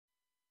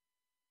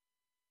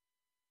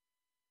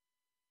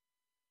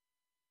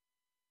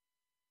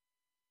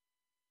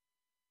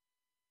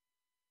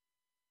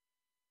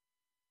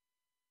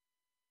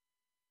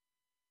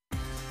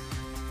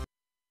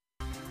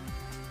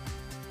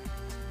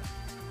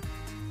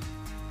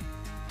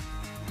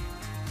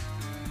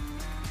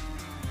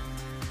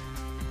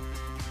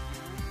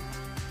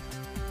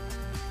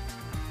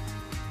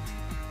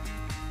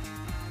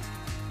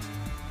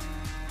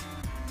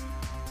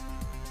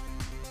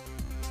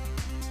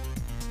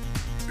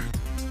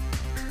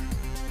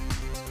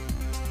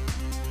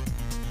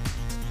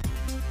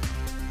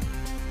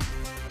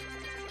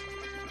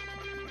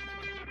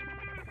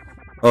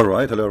All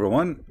right, hello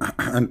everyone,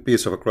 and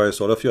peace of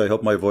Christ, all of you. I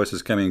hope my voice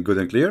is coming good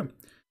and clear.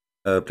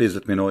 Please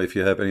let me know if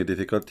you have any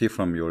difficulty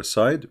from your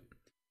side,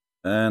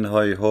 and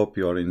I hope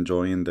you are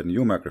enjoying the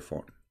new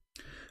microphone.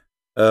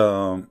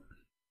 Um,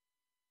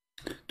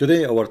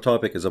 Today, our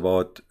topic is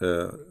about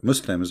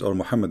Muslims or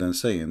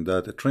Muhammadans saying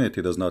that the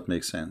Trinity does not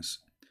make sense.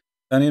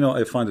 And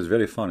I find it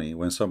very funny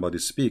when somebody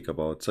speak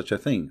about such a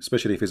thing,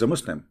 especially if he's a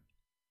Muslim.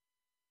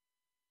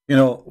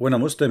 When a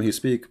Muslim he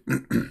speak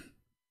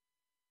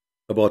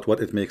about what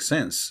it makes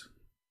sense,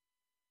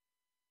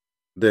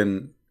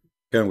 then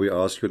can we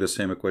ask you the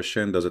same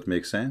question? Does it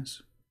make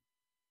sense?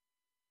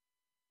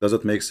 Does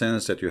it make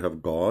sense that you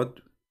have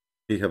God,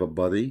 he have a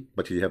body,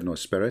 but he have no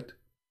spirit?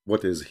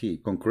 What is he?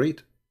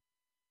 Concrete?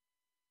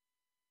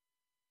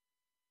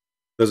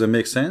 Does it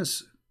make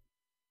sense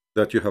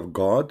that you have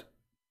God,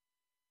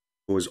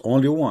 who is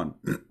only one,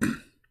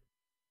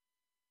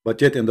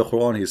 but yet in the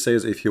Quran he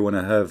says if you want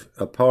to have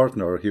a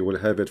partner, he will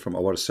have it from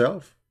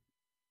ourselves?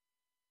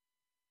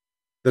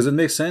 Does it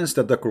make sense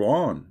that the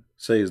Quran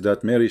says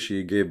that Mary,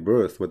 she gave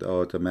birth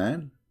without a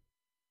man?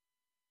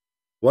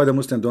 Why the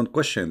Muslims don't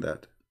question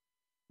that?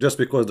 Just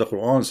because the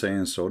Quran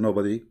saying so,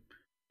 nobody,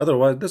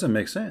 otherwise it doesn't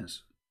make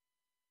sense.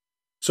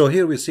 So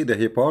here we see the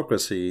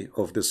hypocrisy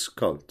of this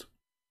cult.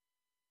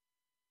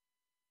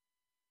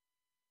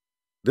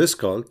 This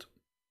cult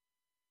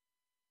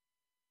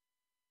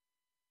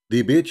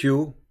debate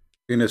you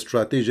in a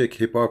strategic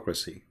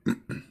hypocrisy.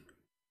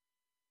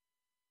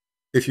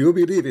 If you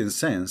believe in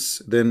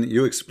sense, then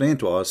you explain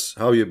to us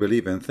how you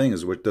believe in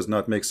things which does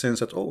not make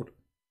sense at all.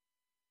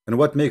 And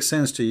what makes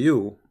sense to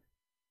you,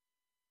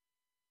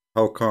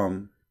 how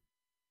come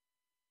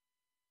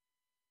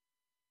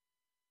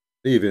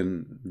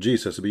even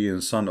Jesus being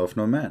son of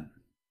no man?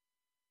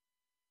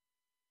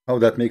 How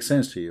that makes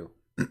sense to you?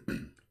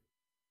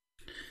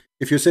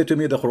 If you say to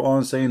me the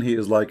Quran saying he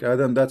is like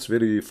Adam, that's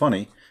very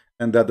funny,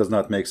 and that does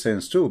not make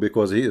sense too,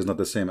 because he is not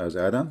the same as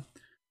Adam.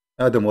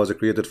 Adam was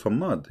created from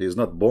mud. He is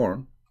not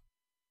born.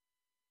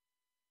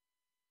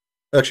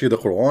 Actually, the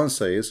Quran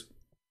says,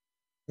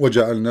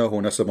 وَجَعَلْنَاهُ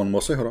نَسَبًا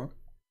وَصِهْرًا.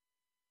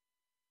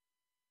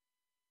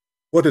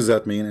 What does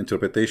that mean?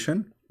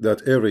 Interpretation?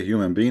 That every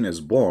human being is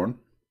born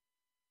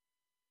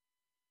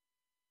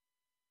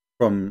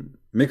from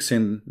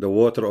mixing the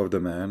water of the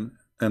man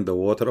and the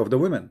water of the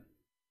women.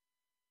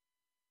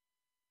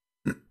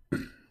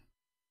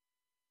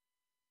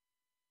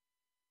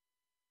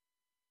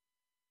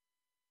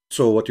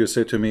 So what you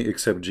say to me,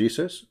 except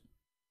Jesus?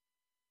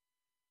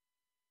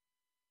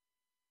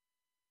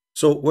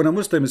 So when a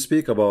Muslim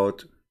speak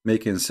about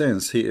making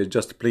sense, he is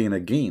just playing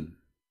a game.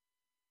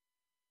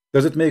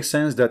 Does it make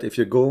sense that if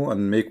you go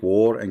and make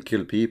war and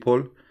kill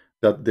people,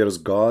 that there's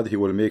God, he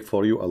will make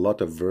for you a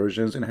lot of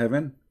virgins in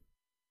heaven?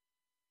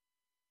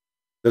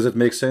 Does it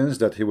make sense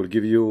that he will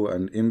give you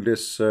an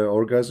endless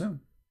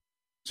orgasm?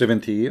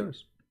 70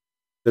 years?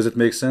 Does it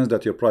make sense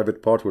that your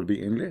private part will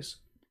be endless?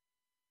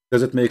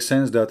 Does it make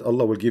sense that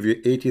Allah will give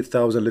you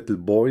 80,000 little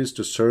boys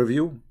to serve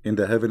you in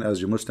the heaven, as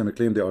you Muslim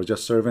claim they are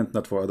just servant,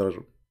 not for other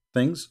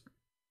things?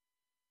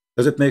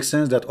 Does it make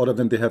sense that all of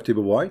them they have to be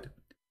white?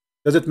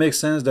 Does it make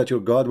sense that your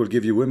God will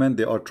give you women,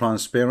 they are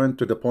transparent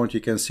to the point you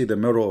can see the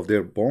marrow of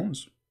their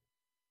bones?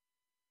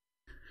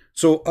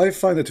 So I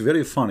find it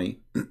very funny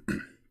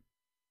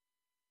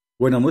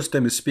when a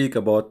Muslim speak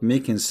about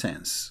making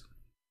sense.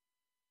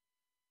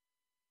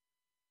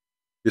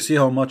 You see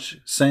how much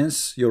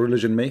sense your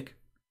religion make?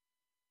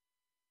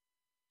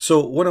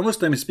 So when a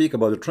Muslim speak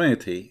about the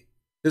Trinity,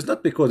 it's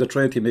not because the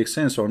Trinity makes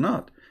sense or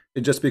not.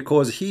 It's just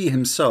because he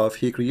himself,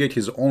 he create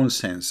his own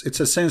sense. It's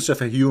a sense of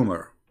a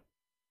humor.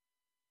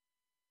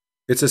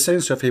 It's a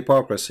sense of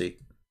hypocrisy.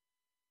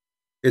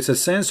 It's a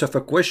sense of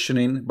a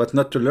questioning, but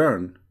not to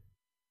learn,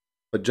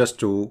 but just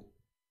to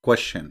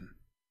question.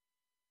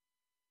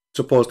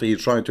 Supposedly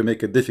he's trying to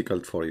make it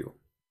difficult for you.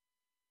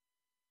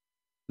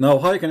 Now,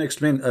 how I can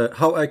explain,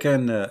 how I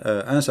can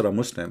answer a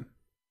Muslim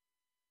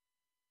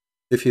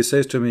if he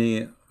says to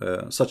me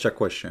such a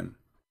question: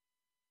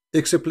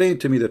 explain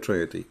to me the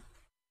Trinity.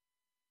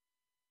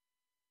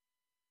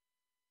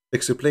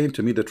 Explain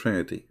to me the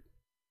Trinity.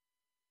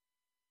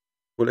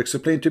 Well,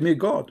 explain to me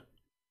God.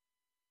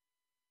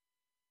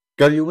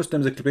 Can you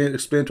Muslims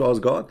explain to us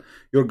God?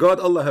 Your God,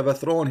 Allah, have a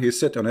throne, he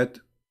sit on it.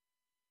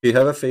 He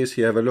have a face,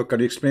 he have a look. Can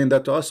you explain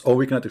that to us? Or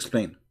we cannot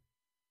explain.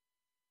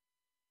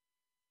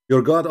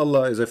 Your God,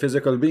 Allah, is a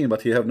physical being,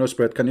 but he have no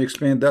spirit. Can you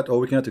explain that? Or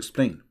we cannot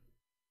explain.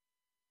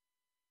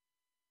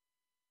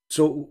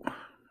 So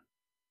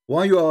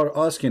why you are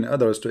asking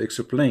others to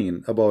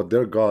explain about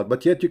their God,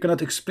 but yet you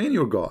cannot explain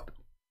your God?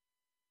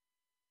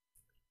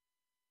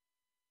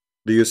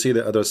 Do you see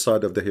the other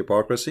side of the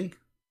hypocrisy?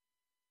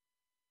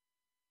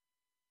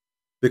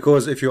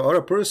 Because if you are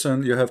a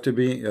person, you have to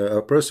be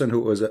a person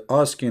who is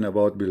asking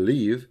about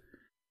belief,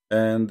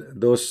 and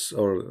those,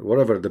 or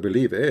whatever the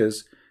belief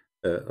is,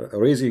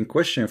 raising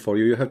question for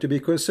you, you have to be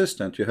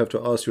consistent. You have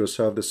to ask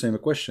yourself the same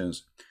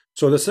questions.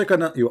 So the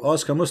second you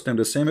ask a Muslim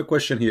the same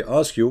question he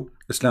asks you,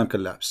 Islam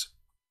collapse.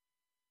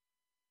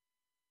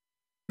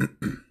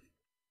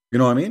 You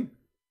know what I mean?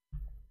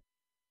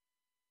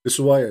 This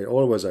is why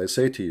I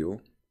say to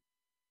you,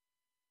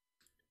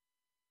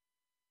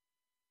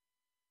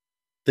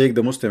 take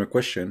the Muslim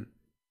question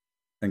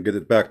and get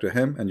it back to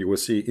him, and you will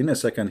see in a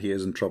second he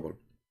is in trouble.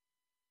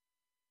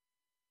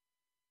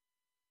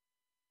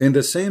 In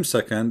the same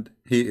second,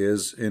 he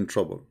is in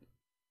trouble.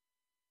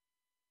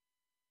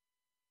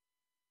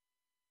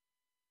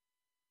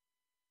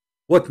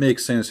 What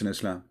makes sense in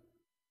Islam?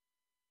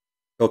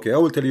 Okay, I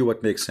will tell you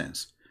what makes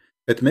sense.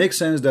 It makes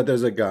sense that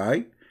there's a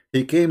guy,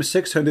 he came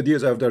 600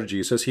 years after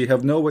Jesus, he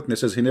have no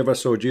witnesses, he never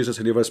saw Jesus,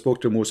 he never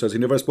spoke to Moses, he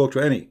never spoke to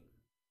any.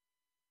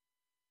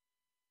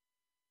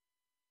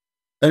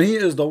 And he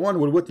is the one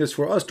who will witness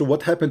for us to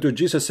what happened to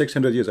Jesus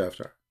 600 years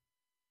after.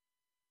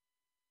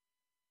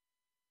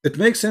 It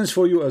makes sense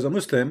for you as a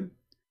Muslim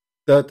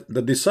that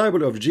the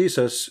disciple of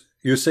Jesus,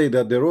 you say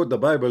that they wrote the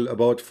Bible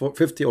about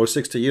 50 or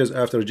 60 years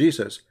after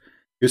Jesus.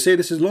 You say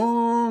this is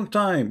long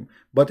time,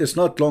 but it's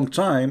not long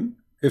time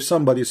if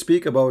somebody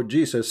speak about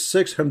Jesus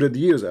 600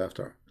 years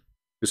after.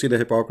 You see the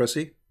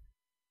hypocrisy?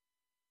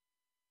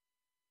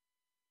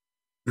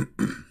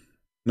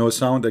 No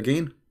sound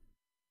again?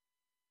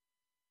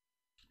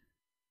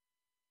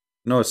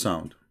 No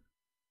sound.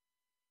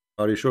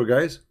 Are you sure,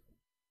 guys?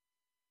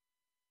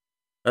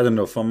 I don't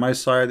know. From my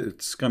side,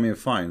 it's coming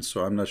fine,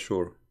 so I'm not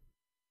sure.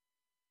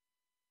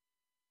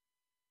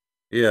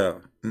 Yeah.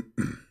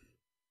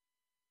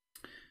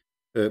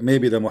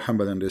 Maybe the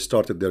Muhammadan, they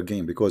started their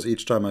game, because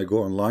each time I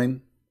go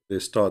online, they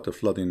start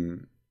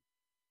flooding.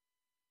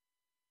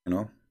 You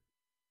know,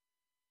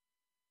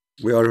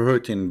 we are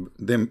hurting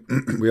them.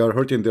 We are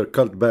hurting their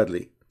cult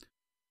badly.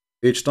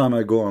 Each time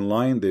I go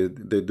online, they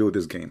do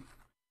this game,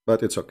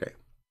 but it's okay.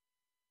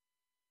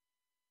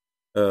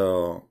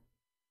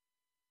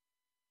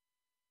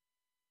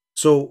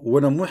 So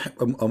when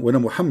a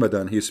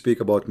Muhammadan, he speak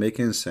about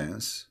making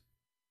sense,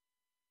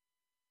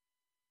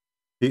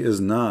 he is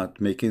not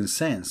making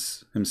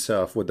sense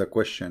himself with the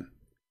question,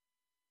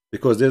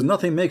 because there's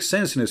nothing makes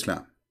sense in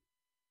Islam.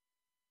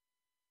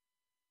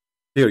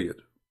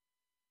 Period.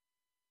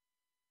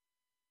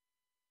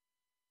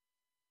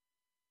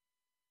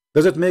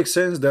 Does it make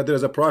sense that there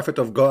is a prophet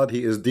of God,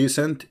 he is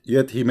decent,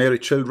 yet he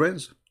married children?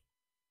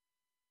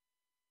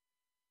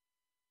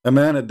 A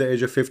man at the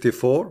age of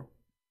 54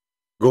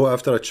 go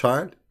after a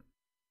child?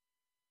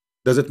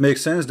 Does it make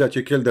sense that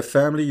you kill the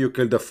family, you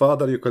kill the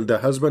father, you kill the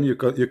husband, you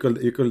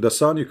kill the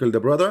son, you kill the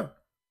brother,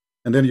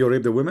 and then you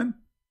rape the women?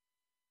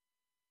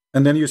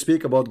 And then you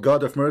speak about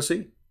God of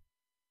mercy?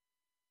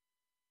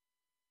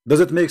 Does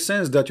it make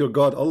sense that your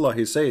God Allah,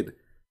 he said,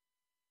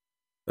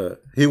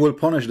 he will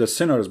punish the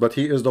sinners, but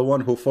he is the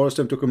one who forced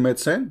them to commit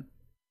sin?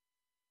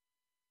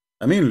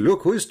 I mean,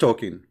 look who is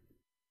talking.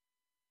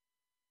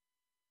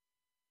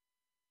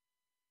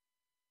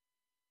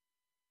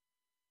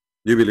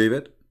 Do you believe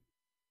it?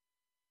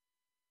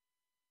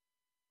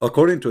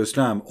 According to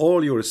Islam,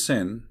 all your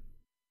sin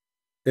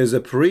is a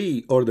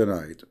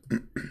preordained.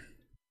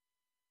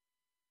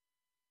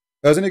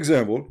 As an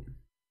example,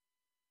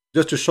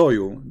 just to show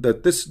you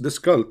that this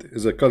cult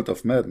is a cult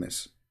of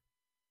madness.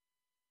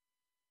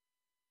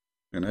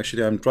 And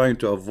actually, I'm trying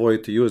to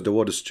avoid to use the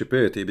word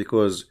stupidity,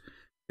 because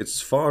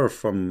it's far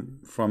from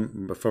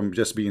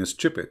just being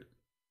stupid.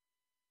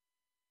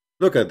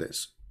 Look at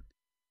this.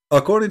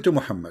 According to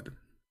Muhammad,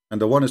 and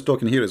the one who's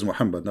talking here is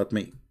Muhammad, not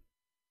me,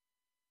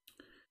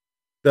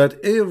 that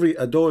every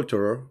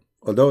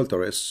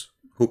adulteress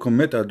who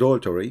commit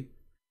adultery,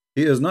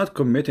 he is not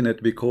committing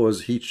it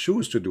because he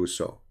chooses to do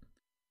so,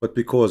 but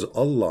because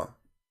Allah,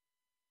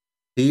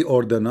 he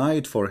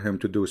ordained for him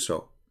to do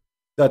so.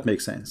 That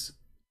makes sense.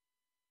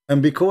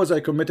 And because I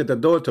committed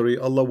adultery,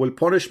 Allah will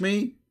punish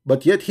me,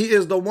 but yet he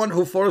is the one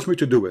who forced me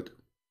to do it.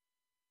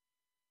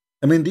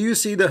 I mean, do you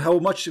see how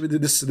much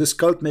this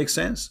cult makes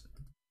sense?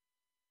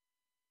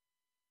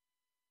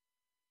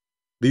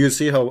 Do you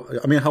see how,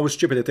 I mean, how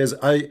stupid it is?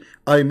 I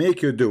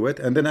make you do it,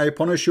 and then I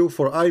punish you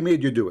for I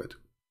made you do it.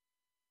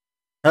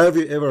 Have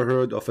you ever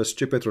heard of a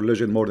stupid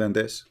religion more than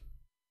this?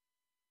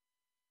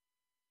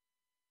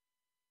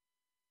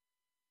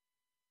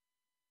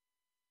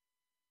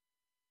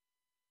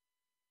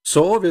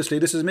 So obviously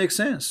this makes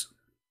sense.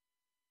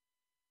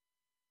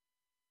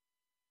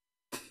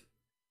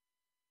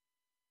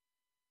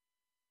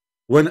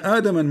 When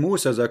Adam and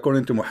Moses,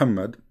 according to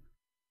Muhammad,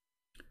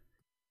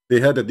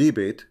 they had a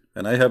debate,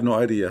 and I have no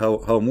idea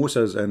how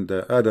Moses and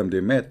Adam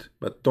they met,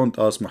 but don't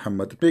ask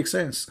Muhammad. It makes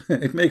sense.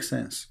 It makes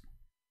sense.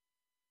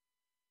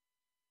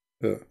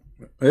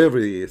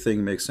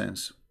 Everything makes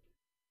sense.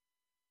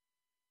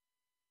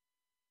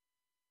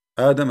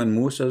 Adam and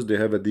Moses, they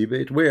have a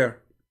debate. Where?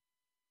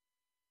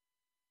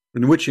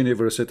 In which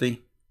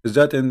university? Is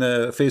that in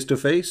face to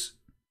face?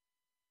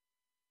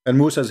 And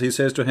Moses, he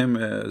says to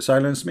him,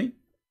 silence me.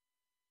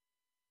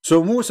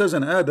 So Moses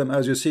and Adam,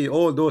 as you see,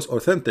 all those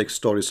authentic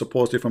stories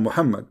supposedly from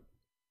Muhammad,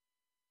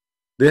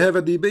 they have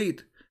a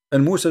debate,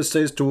 and Moses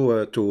says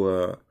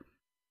to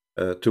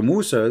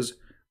Moses,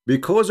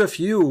 because of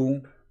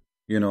you,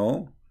 you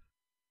know,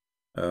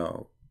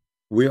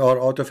 we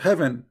are out of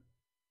heaven.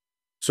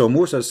 So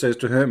Musa says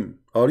to him,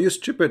 are you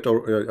stupid?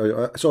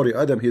 Or sorry,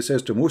 Adam, he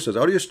says to Musa,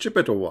 are you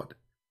stupid or what?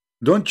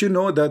 Don't you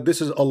know that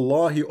this is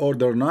Allah? He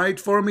ordered night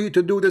for me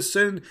to do this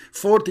sin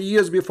 40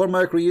 years before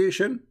my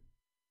creation.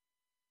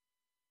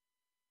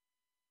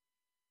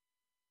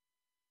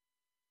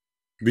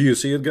 Do you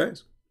see it,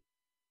 guys?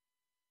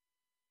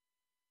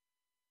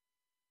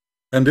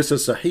 And this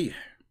is Sahih.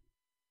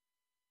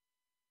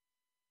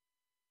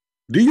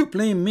 Do you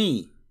blame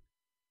me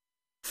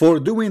for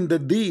doing the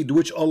deed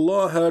which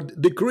Allah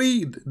had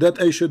decreed that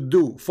I should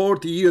do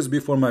 40 years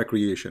before my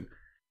creation?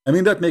 I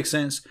mean, that makes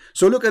sense.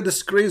 So look at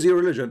this crazy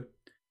religion.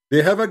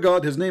 They have a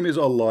God, his name is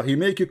Allah. He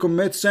make you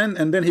commit sin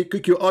and then he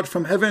kick you out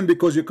from heaven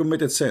because you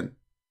committed sin.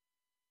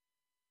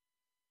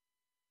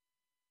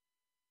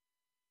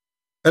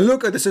 And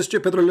look at this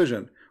stupid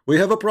religion. We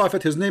have a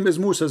prophet, his name is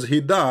Musa. He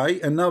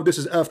died, and now this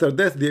is after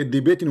death. They're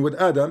debating with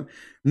Adam.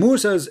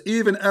 Musa's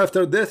even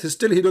after death,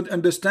 still he don't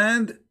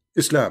understand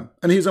Islam,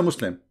 and he's a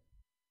Muslim,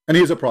 and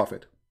he's a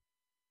prophet.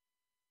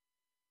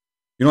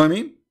 You know what I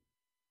mean?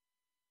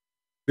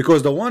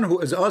 Because the one who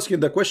is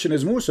asking the question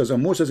is Musa,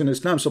 and Musa in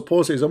Islam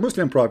supposedly is a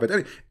Muslim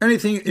prophet.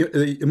 Anything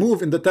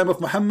move in the time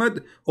of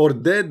Muhammad or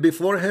dead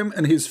before him,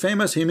 and he's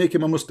famous, he make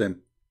him a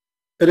Muslim.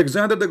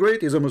 Alexander the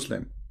Great is a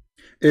Muslim.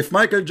 If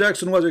Michael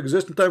Jackson was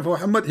existing time for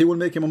Muhammad, he will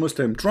make him a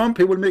Muslim. Trump,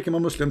 he will make him a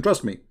Muslim,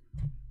 trust me.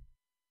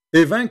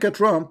 Ivanka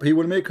Trump, he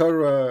will make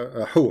her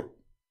a whore.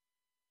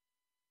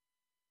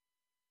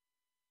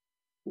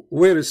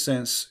 Where is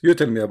sense? You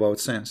tell me about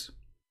sense.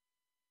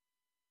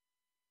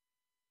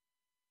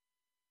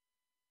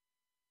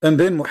 And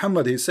then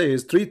Muhammad, he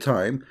says 3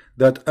 times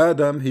that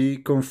Adam, he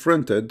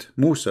confronted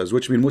Musa,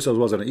 which means Musa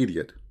was an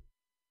idiot.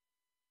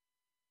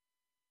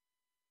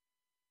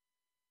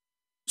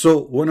 So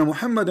when a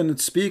Muhammadan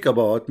speak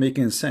about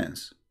making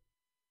sense,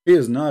 he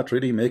is not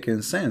really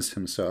making sense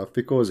himself,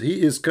 because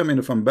he is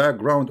coming from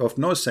background of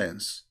no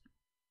sense.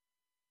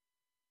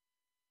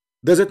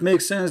 Does it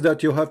make sense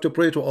that you have to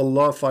pray to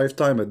Allah 5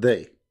 times a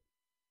day?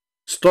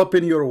 Stop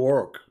in your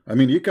work. I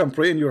mean, you can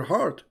pray in your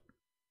heart.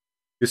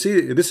 You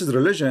see, this is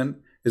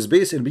religion is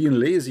based in being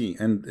lazy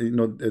and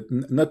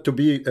not to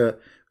be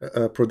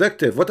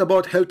productive. What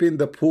about helping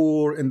the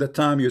poor in the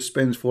time you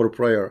spend for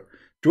prayer?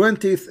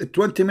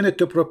 20 minutes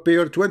to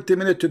prepare, 20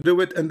 minutes to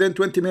do it, and then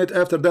 20 minutes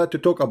after that to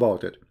talk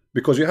about it.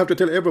 Because you have to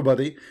tell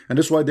everybody, and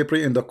that's why they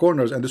pray in the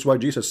corners, and that's why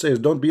Jesus says,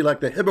 don't be like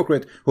the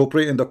hypocrite who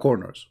pray in the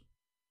corners.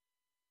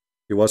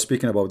 He was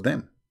speaking about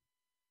them.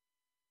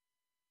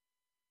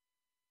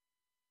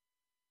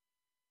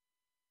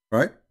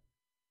 Right?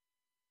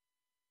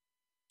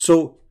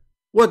 So,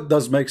 what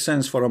does make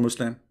sense for a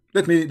Muslim?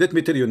 Let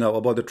me tell you now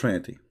about the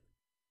Trinity.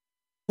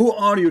 Who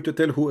are you to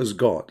tell who is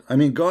God? I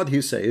mean, God,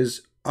 he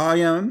says, I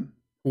am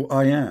who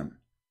I am.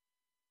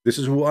 This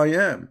is who I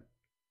am.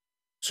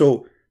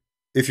 So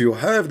if you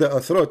have the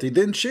authority,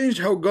 then change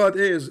how God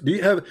is. Do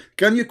you have,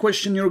 can you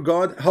question your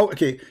God? How,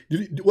 okay,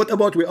 what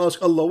about we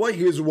ask Allah why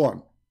he is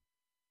one?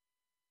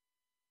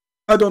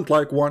 I don't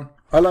like one.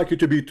 I like you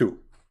to be 2.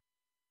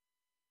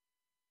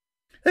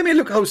 I mean,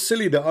 look how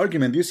silly the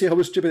argument. Do you see how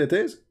stupid it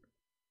is?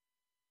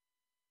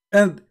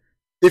 And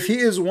if he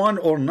is one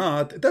or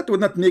not, that would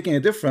not make any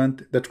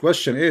difference. The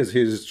question is,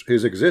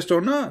 he's exist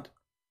or not?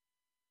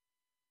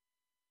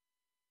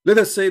 Let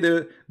us say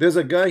there's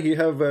a guy, he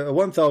have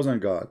 1,000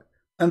 God,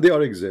 and they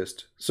are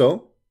exist.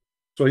 So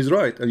he's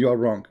right, and you are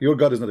wrong. Your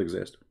God does not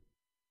exist.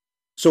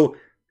 So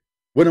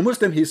when a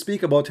Muslim, he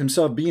speak about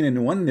himself being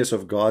in oneness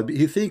of God,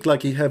 he think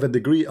like he have a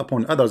degree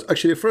upon others.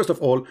 Actually, first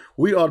of all,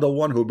 we are the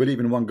one who believe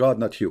in one God,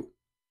 not you.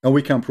 And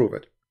we can prove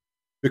it.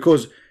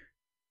 Because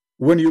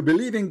when you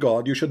believe in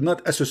God, you should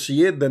not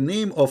associate the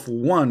name of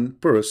one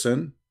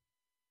person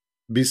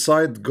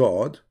beside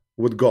God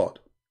with God.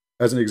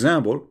 As an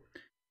example,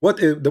 what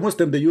if the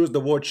Muslim, they use the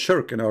word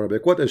shirk in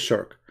Arabic? What is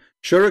shirk?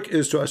 Shirk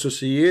is to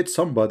associate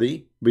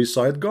somebody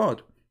beside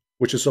God,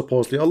 which is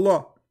supposedly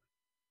Allah.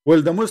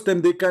 Well, the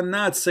Muslim, they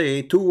cannot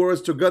say 2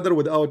 words together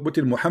without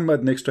putting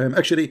Muhammad next to him.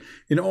 Actually,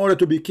 in order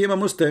to become a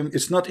Muslim,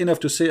 it's not enough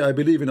to say I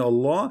believe in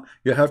Allah.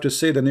 You have to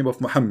say the name of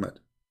Muhammad.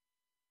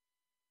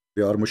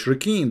 They are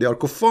mushrikeen, they are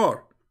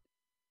kuffar.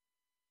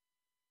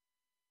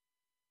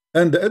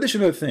 And the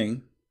additional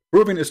thing,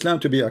 proving Islam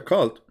to be a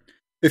cult,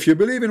 if you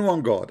believe in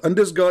one God, and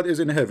this God is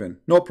in heaven,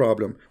 no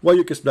problem. Why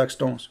you kiss black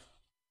stones?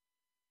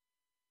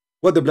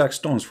 What the black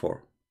stones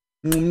for?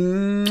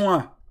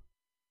 Mwah.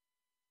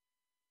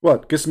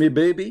 What, kiss me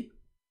baby?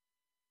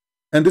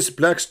 And this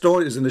black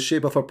stone is in the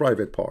shape of a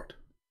private part.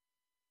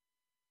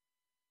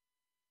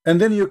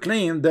 And then you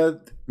claim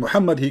that,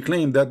 Muhammad, he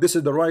claimed that this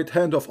is the right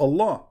hand of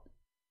Allah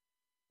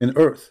in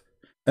earth.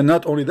 And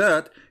not only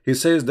that, he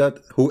says that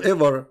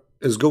whoever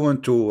is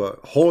going to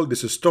hold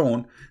this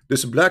stone,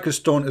 this black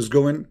stone is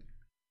going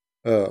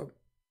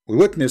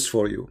witness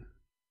for you.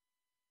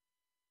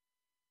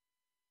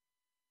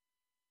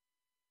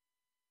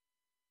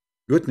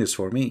 Witness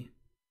for me.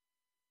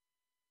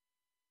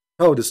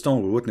 How the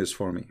stone will witness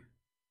for me?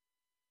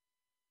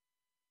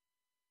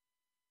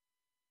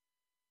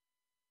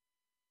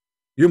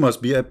 You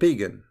must be a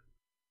pagan.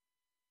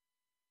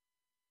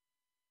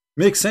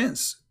 Makes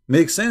sense.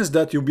 Makes sense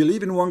that you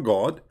believe in one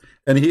God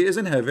and he is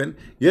in heaven,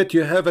 yet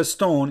you have a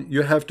stone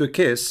you have to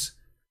kiss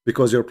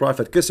because your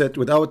prophet kiss it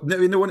without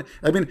no one.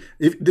 I mean,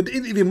 did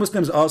even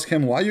Muslims ask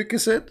him why you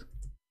kiss it?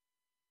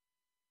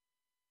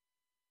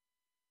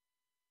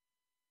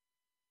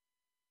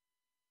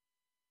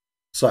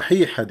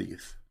 Sahih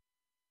hadith.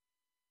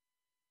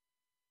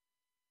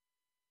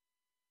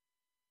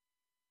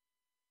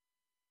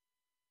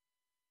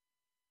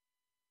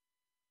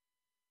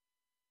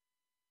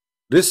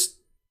 This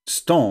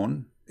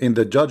stone in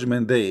the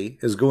judgment day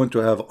is going to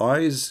have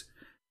eyes,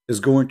 is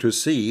going to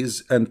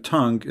seize, and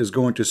tongue is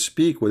going to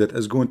speak with it,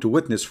 is going to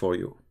witness for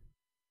you.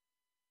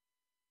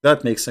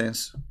 That makes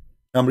sense.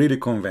 I'm really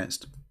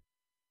convinced.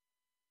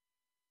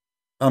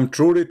 I'm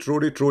truly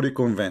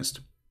convinced.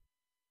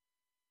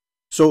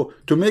 So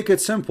to make it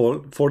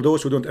simple for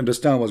those who don't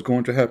understand what's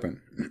going to happen,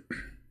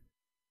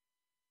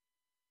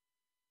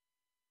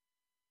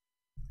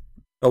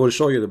 I will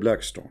show you the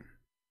black stone.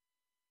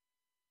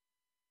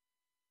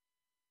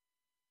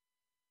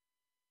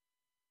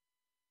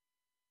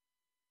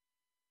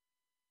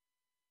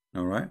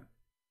 All right.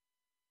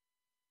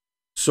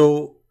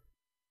 So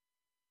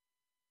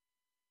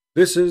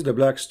this is the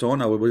black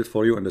stone. I will put it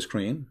for you on the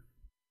screen.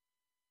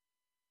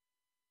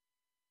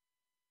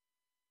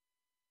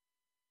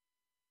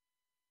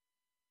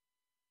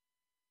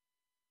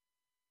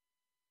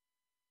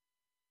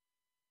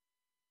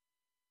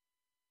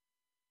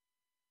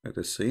 Let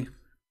us see.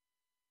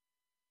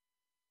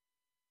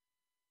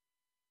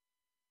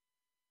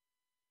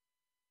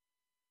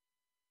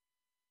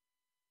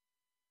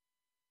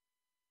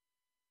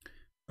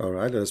 All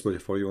right, let's put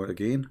it for you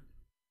again.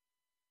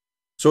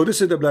 So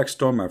this is the black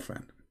stone, my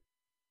friend.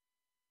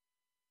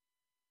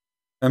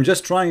 I'm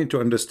just trying to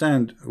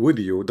understand with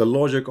you the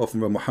logic of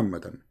the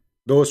Muhammadan,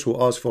 those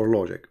who ask for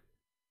logic.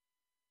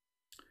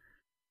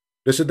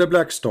 This is the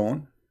black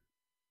stone,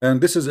 and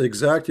this is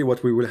exactly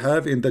what we will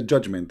have in the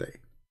judgment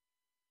day.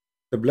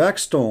 The black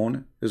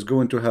stone is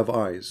going to have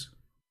eyes.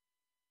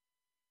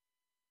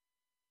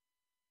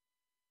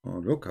 Oh,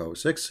 look how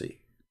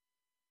sexy.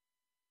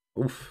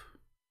 Oof.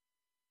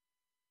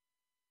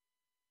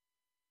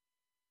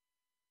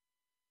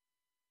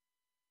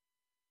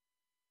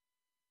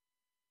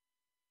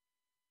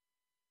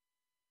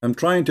 I'm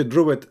trying to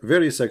draw it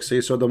very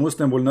sexy so the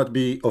Muslim will not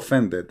be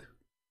offended.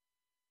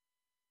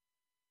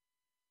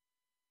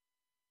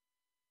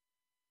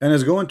 And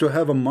it's going to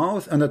have a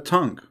mouth and a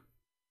tongue.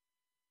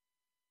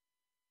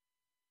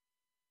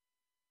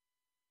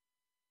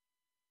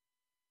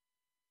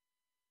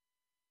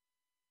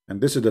 And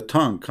this is the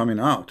tongue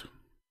coming out.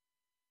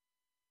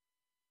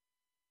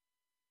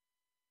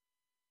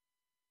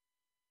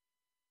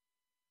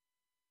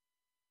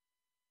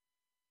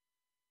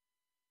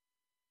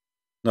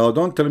 Now,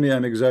 don't tell me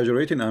I'm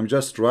exaggerating. I'm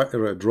just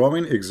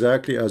drawing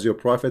exactly as your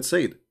prophet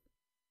said.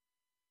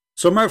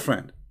 So, my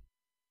friend,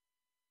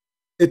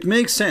 it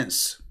makes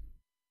sense.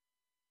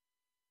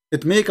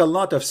 It makes a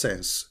lot of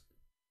sense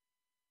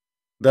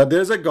that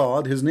there's a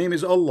God. His name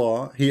is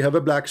Allah. He have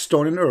a black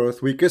stone in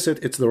earth. We kiss it.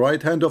 It's the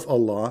right hand of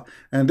Allah.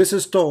 And this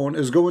stone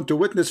is going to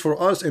witness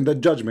for us in the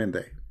judgment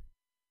day.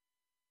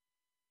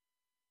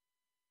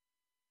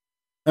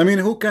 I mean,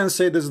 who can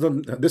say this?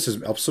 This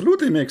is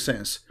absolutely makes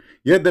sense.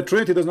 Yet the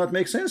Trinity does not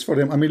make sense for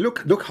them. I mean,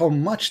 look how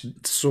much,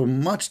 so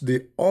much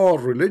they are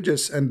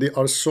religious, and they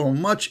are so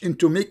much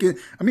into making.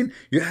 I mean,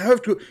 you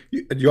have to.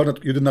 You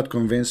did not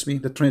convince me.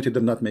 The Trinity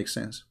did not make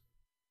sense.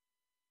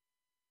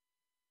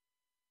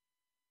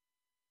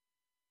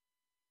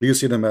 Do you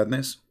see the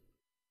madness?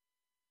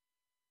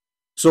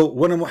 So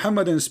when a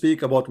Muhammadan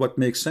speak about what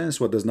makes sense,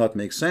 what does not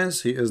make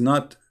sense, he is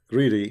not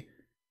really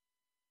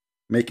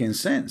making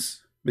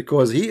sense,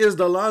 because he is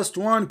the last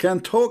one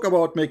can talk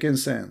about making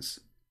sense.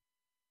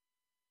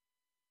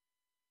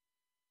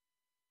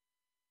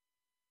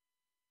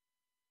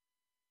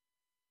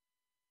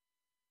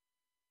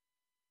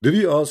 Did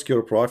you ask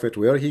your prophet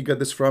where he got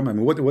this from? I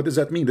mean, what does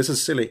that mean? This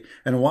is silly.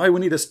 And why we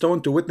need a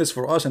stone to witness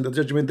for us in the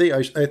judgment day?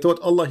 I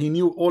thought Allah, he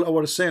knew all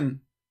our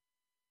sin.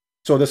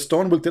 So the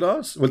stone will tell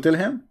us, will tell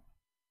him?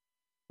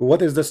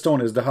 What is the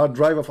stone? Is the hard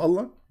drive of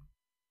Allah?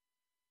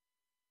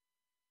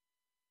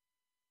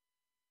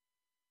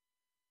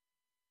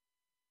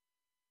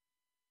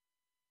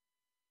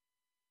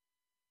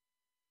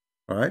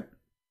 All right.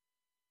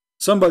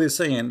 Somebody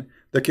saying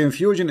the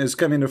confusion is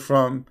coming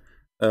from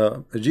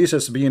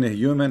Jesus being a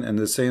human and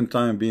at the same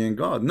time being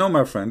God. No,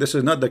 my friend, this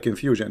is not the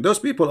confusion. Those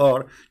people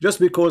are, just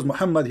because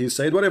Muhammad he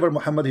said, whatever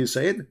Muhammad he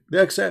said, they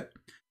accept.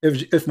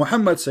 If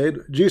Muhammad said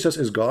Jesus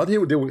is God,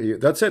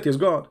 that's it, he's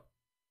God.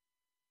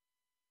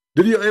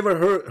 Did you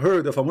ever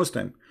heard of a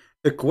Muslim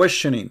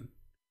questioning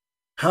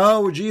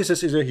how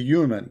Jesus is a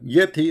human,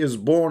 yet he is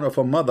born of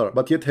a mother,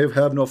 but yet he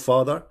have no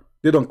father?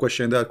 They don't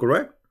question that,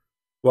 correct?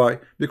 Why?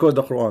 Because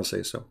the Qur'an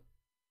says so.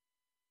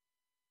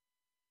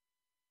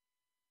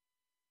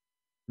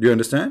 Do you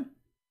understand?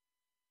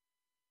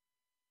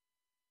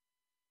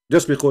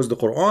 Just because the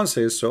Quran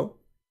says so,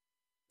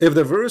 If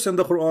the verse in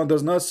the Quran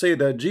does not say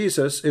that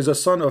Jesus is a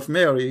son of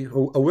Mary,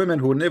 a woman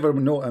who never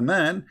know a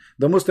man,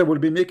 the Muslim will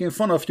be making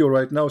fun of you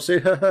right now.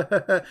 Say,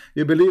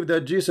 you believe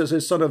that Jesus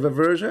is son of a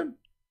virgin?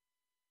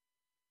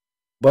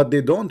 But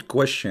they don't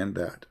question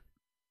that.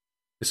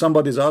 If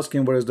somebody's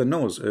asking where is the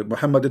nose,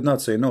 Muhammad did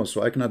not say nose,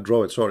 so I cannot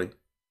draw it, sorry.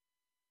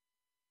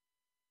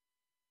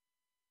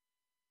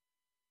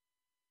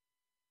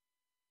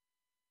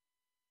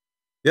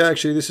 Yeah,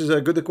 actually, this is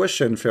a good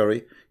question,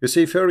 Ferry. You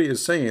see, Ferry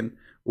is saying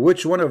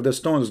which one of the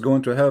stones is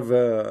going to have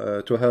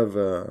the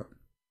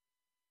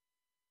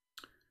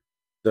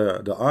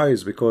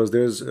eyes, because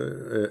there's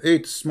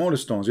 8 small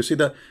stones. You see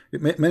that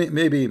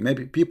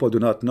maybe people do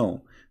not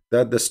know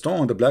that the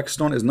stone, the black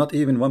stone, is not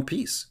even one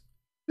piece.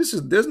 This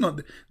is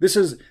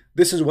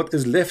what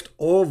is left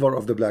over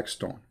of the black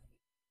stone.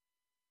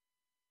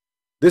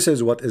 This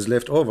is what is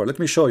left over. Let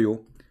me show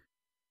you,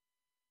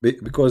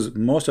 because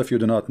most of you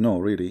do not know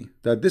really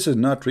that this is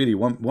not really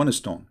one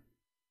stone.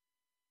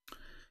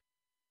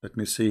 Let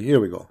me see. Here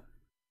we go.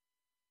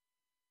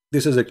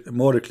 This is a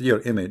more clear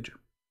image.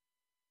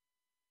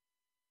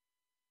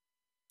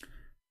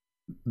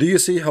 Do you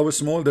see how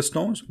small the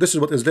stones? This is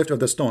what is left of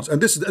the stones,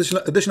 and this is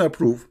additional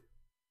proof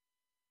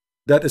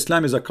that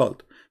Islam is a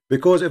cult.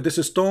 Because if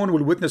this stone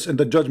will witness in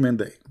the judgment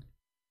day,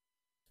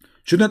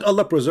 shouldn't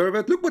Allah preserve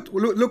it? Look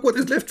what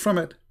is left from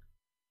it.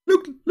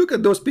 Look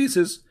at those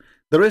pieces.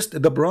 The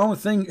rest, the brown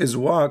thing, is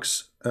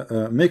wax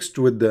mixed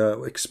with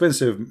the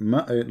expensive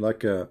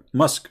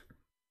musk.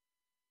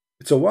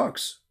 It's a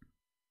wax,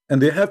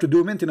 and they have to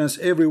do maintenance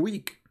every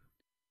week,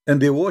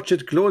 and they watch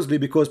it closely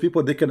because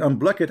people, they can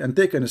unblock it and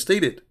take and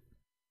state it.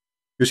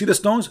 You see the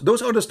stones?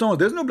 Those are the stones.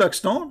 There's no black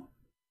stone.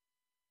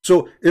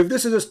 So if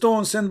this is a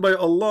stone sent by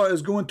Allah,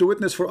 is going to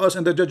witness for us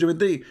in the judgment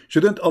day,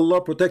 shouldn't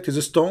Allah protect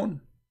his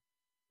stone?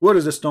 Where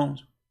is the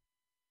stones?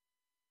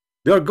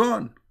 They are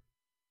gone.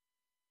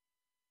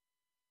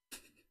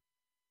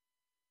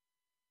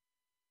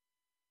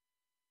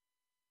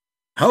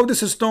 How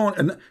this is stone?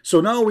 And so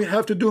now we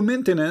have to do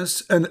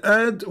maintenance and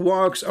add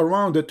wax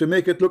around it to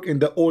make it look in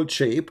the old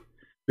shape,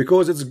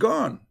 because it's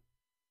gone.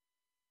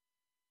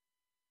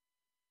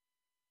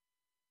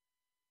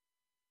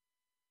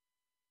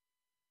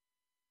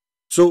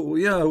 So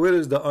yeah, where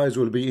is the eyes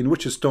will be? In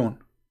which stone?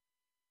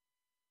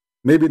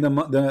 Maybe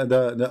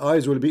the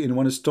eyes will be in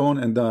one stone,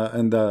 and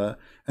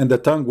the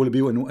tongue will be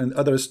in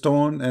other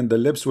stone, and the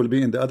lips will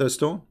be in the other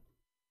stone.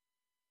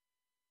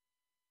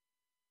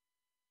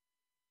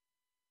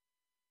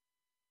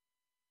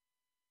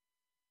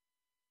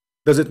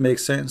 Does it make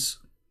sense?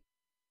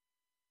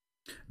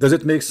 Does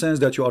it make sense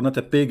that you are not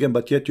a pagan,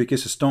 but yet you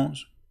kiss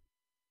stones?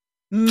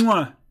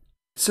 Mwah!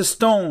 It's a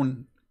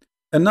stone.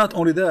 And not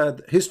only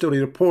that, history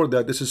report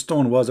that this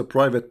stone was a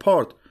private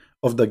part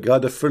of the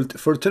god of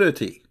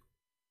fertility.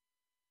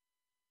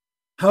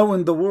 How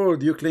in the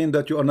world you claim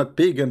that you are not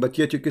pagan, but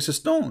yet you kiss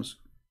stones?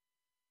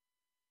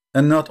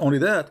 And not only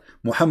that,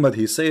 Muhammad,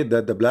 he said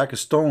that the black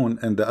stone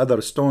and the other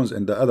stones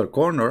in the other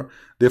corner,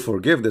 they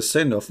forgive the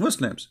sin of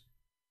Muslims.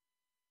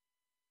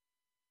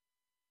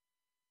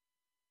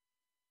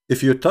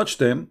 If you touch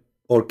them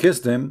or kiss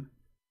them,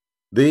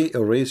 they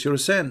erase your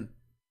sin.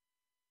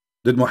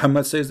 Did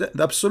Muhammad say that?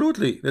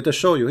 Absolutely. Let us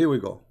show you. Here we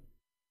go.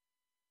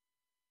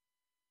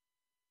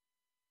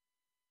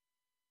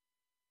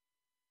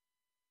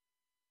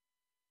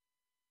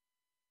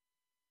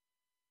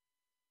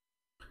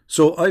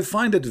 So I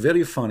find it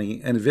very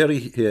funny and very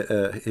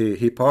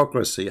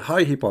hypocrisy,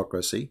 high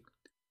hypocrisy,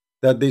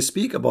 that they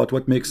speak about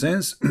what makes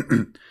sense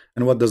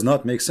and what does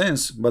not make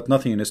sense, but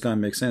nothing in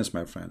Islam makes sense,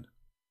 my friend.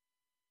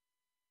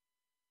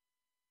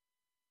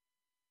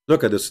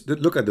 Look at this.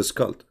 Look at this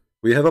cult.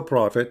 We have a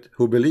prophet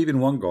who believes in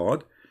one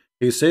God.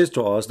 He says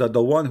to us that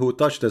the one who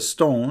touched the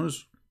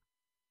stones,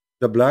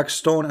 the black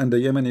stone and the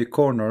Yemeni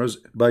corners,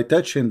 by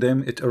touching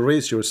them, it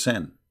erases your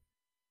sin.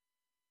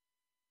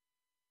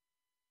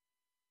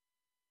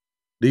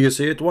 Do you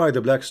see it? Why?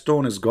 The black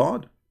stone is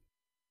God?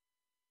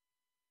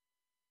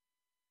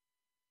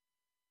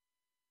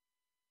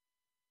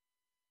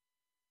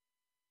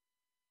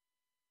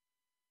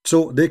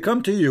 So they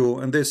come to you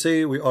and they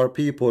say we are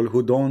people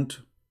who don't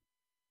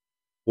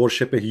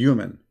worship a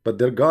human, but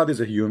their God is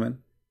a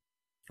human,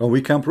 and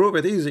we can prove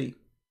it easy.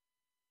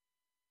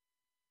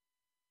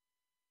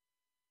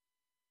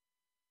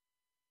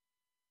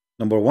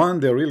 Number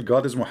one, their real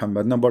God is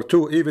Muhammad. Number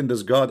two, even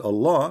this God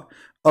Allah,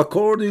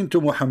 according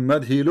to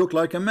Muhammad, he looked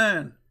like a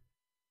man.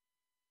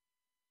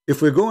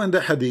 If we go in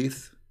the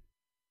hadith,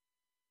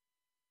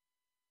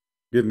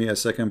 give me a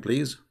second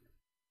please.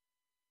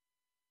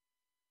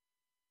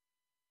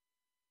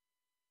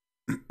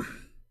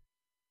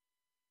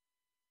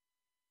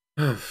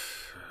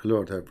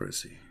 Lord have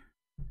mercy.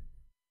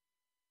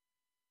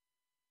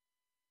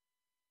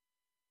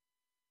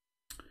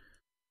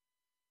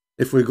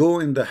 If we go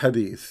in the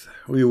hadith,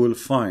 we will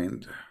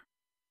find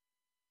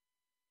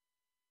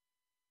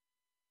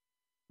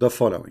the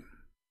following.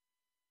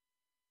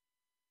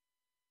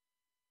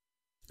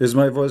 Is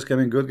my voice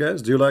coming good,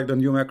 guys? Do you like the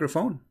new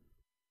microphone?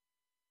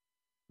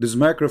 This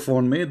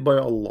microphone made by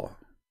Allah.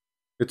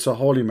 It's a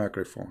holy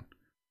microphone.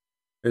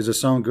 Is the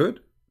sound good?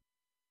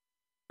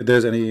 If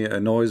there's any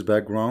noise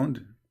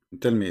background,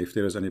 tell me if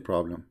there is any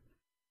problem.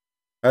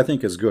 I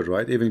think it's good,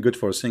 right? Even good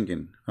for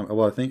singing. I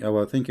was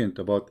thinking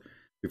about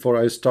before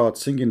I start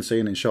singing,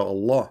 saying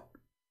inshallah,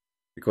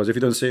 because if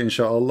you don't say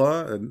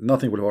inshallah,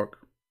 nothing will work.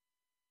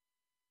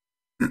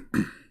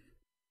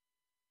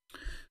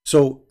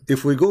 So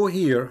if we go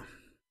here,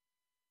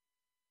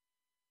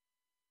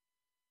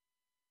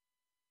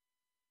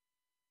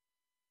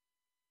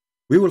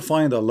 we will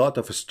find a lot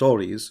of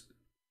stories,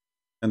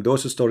 and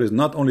those stories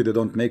not only they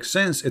don't make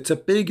sense, it's a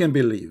pagan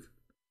belief.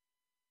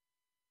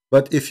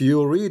 But if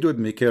you read with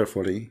me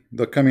carefully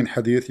the coming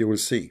hadith, you will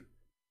see.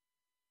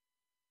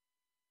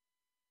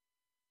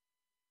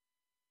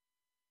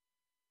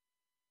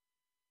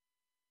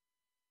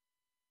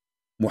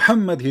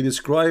 Muhammad, he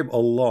described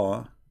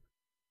Allah,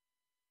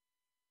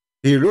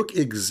 he looked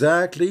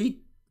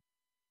exactly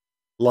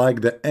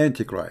like the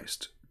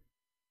Antichrist.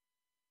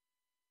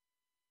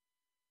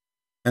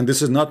 And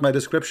this is not my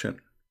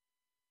description.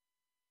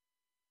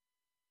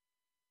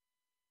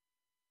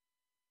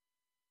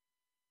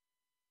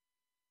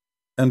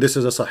 And this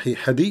is a Sahih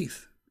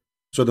hadith,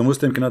 so the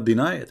Muslim cannot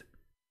deny it.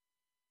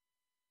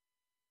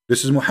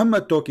 This is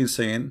Muhammad talking,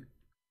 saying,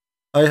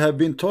 I have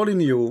been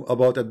telling you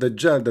about a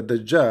Dajjal, that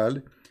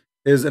Dajjal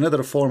is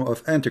another form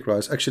of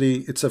Antichrist. Actually,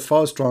 it's a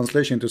false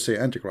translation to say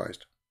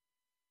Antichrist.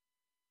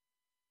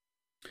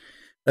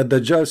 A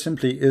Dajjal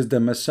simply is the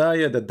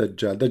Messiah, that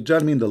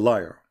Dajjal means the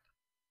liar.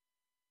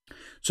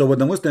 So when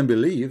the Muslim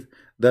believe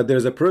that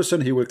there's a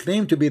person, he will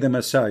claim to be the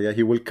Messiah,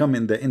 he will come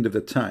in the end of the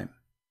time.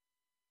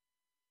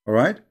 All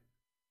right?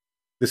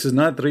 This is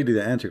not really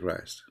the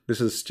Antichrist. This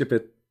is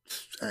stupid,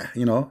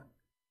 you know.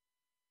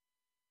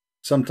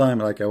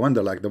 Sometimes, like, I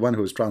wonder, like the one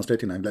who's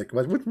translating, I'm like,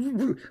 why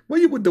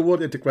you put the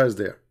word Antichrist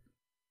there?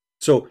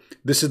 So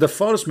this is the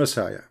false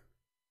Messiah.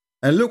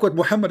 And look what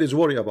Muhammad is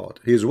worried about.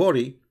 He's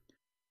worried.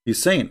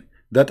 He's saying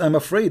that I'm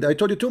afraid. I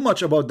told you too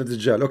much about the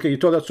Dajjal. Okay, you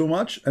told us too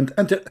much. And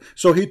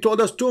so he told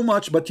us too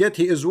much, but yet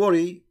he is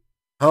worried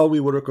how we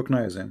will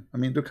recognize him. I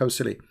mean, look how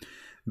silly.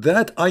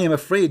 That I am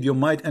afraid you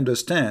might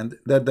understand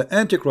that the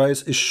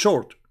Antichrist is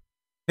short,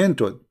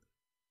 hinted,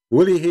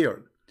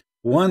 woolly-haired,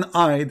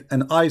 one-eyed,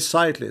 and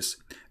eye-sightless,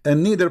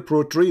 and neither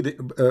protruding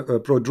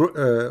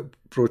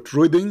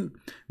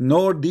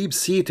nor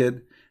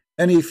deep-seated.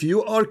 And if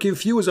you are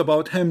confused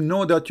about him,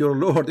 know that your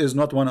Lord is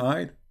not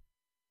one-eyed.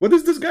 What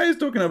is this guy is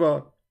talking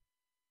about?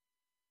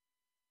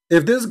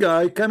 If this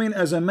guy coming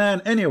as a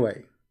man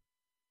anyway,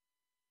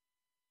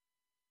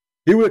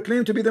 he will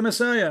claim to be the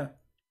Messiah.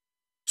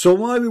 So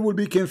why we will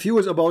be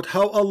confused about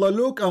how Allah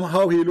look and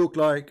how he look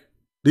like?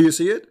 Do you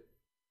see it?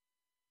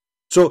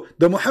 So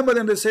the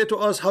Muhammadans, they say to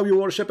us how you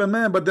worship a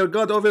man, but their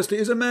God obviously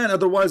is a man.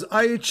 Otherwise,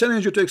 I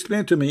challenge you to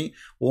explain to me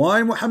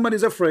why Muhammad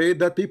is afraid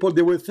that people,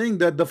 they will think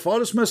that the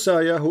false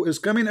Messiah who is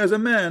coming as a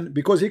man,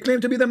 because he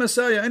claimed to be the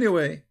Messiah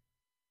anyway.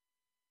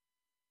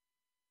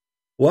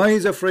 Why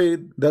he's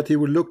afraid that he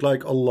will look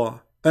like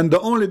Allah? And the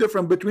only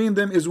difference between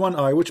them is one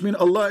eye, which means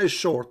Allah is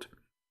short.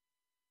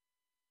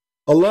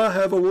 Allah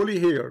have a woolly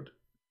hair.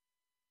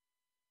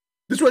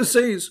 This is what it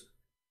says.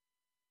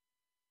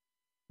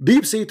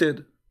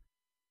 Deep-seated.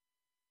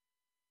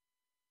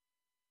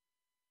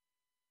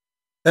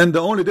 And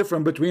the only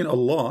difference between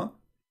Allah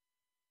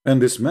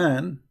and this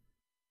man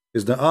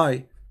is the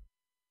eye.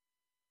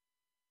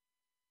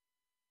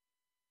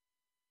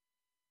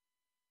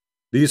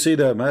 Do you see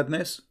the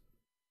madness?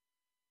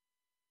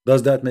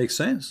 Does that make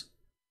sense?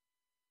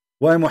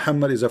 Why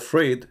Muhammad is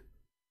afraid?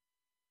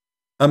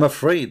 I'm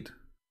afraid.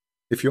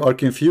 If you are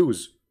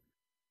confused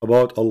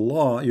about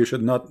Allah, you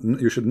should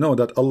know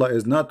that Allah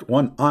is not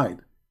one-eyed.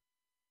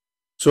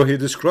 So he's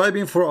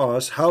describing for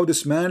us how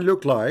this man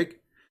looked like,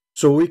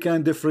 so we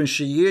can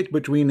differentiate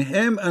between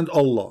him and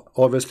Allah.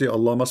 Obviously,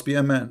 Allah must be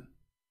a man.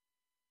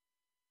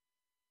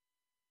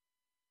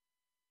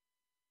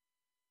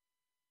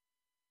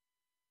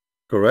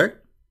 Correct?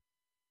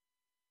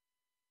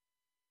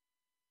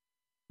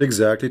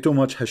 Exactly, too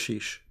much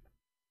hashish.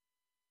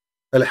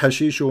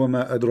 Al-hashish wa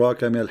ma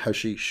adraka min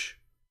al-hashish.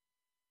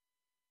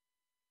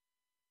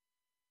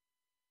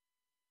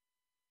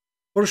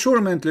 For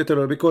sure meant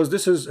literal, because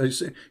this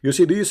is, you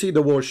see, do you see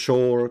the word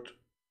short?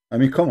 I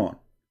mean, come on.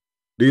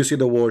 Do you see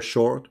the word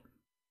short?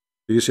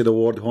 Do you see the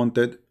word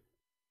haunted?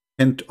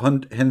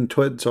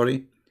 Hinted,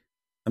 sorry.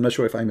 I'm not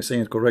sure if I'm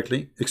saying it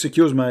correctly.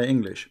 Excuse my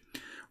English.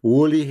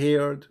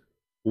 Woolly-haired,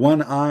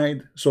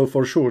 one-eyed. So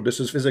for sure,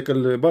 this is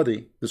physical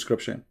body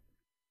description.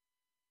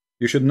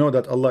 You should know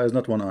that Allah is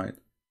not one-eyed.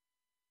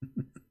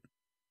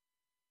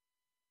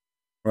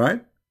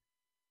 Right?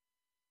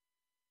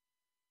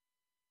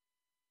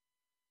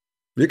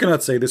 You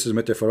cannot say this is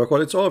metaphorical.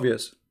 It's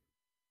obvious.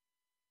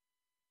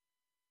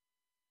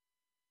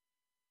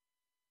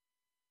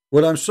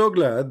 Well, I'm so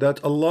glad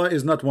that Allah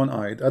is not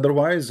one-eyed.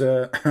 Otherwise,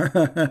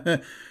 I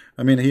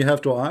mean, he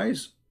have two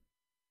eyes.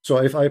 So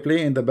if I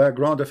play in the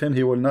background of him,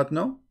 he will not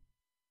know.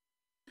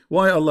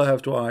 Why Allah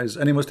have two eyes?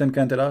 Any Muslim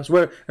can tell us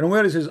where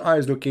is his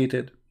eyes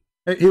located?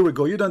 Here we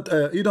go. You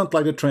don't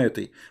like the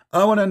Trinity.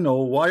 I want to know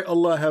why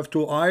Allah have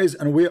two eyes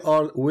and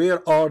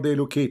where are they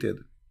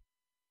located?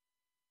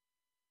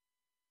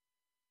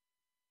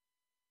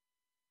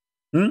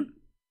 Hmm?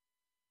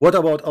 What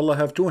about Allah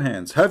have two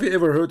hands? Have you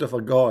ever heard of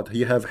a God?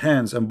 He have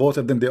hands and both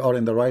of them they are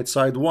in the right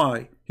side.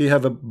 Why? He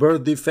have a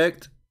birth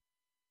defect?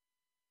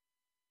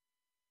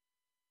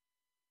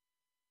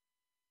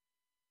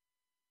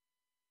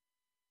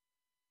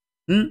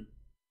 Hmm?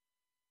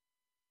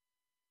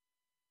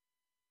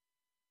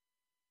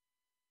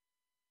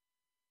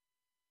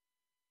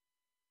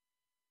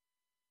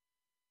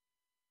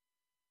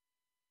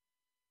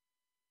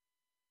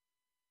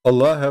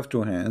 Allah have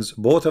two hands,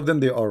 both of them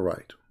they are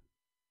right.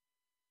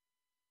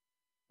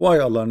 Why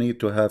Allah need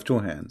to have two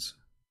hands?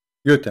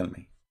 You tell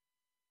me.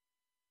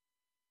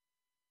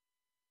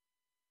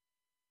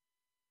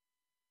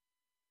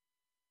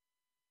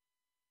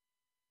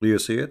 Do you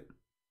see it?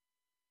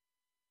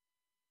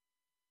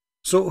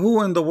 So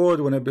who in the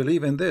world want to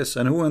believe in this,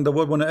 and who in the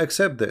world want to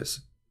accept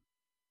this?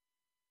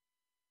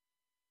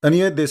 And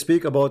yet they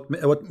speak about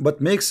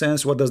what makes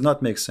sense, what does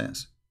not make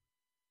sense.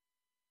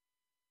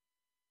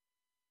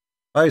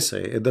 I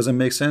say it doesn't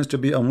make sense to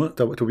be a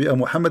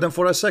Muhammadan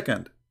for a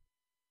second.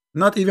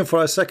 Not even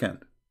for a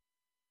second.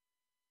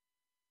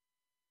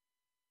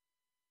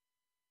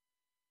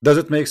 Does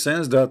it make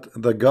sense that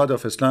the God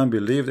of Islam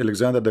believed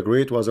Alexander the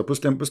Great was a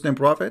Muslim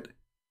prophet?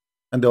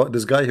 And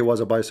this guy, he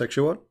was a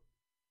bisexual?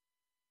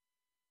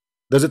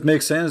 Does it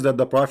make sense that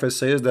the prophet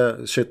says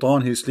that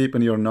shaitan, he sleep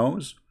in your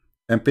nose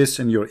and piss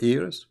in your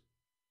ears?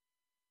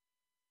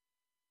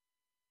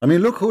 I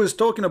mean, look who is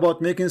talking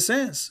about making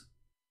sense.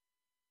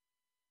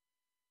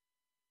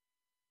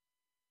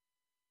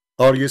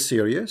 Are you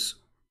serious?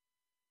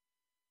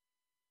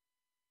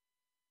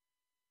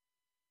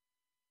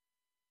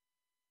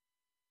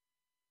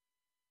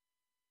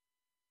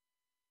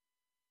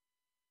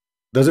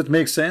 Does it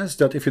make sense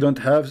that if you don't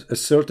have a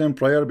certain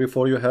prayer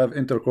before you have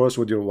intercourse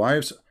with your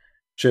wives,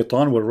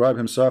 Shaitan will wrap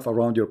himself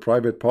around your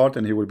private part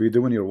and he will be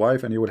doing your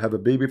wife and you will have a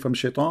baby from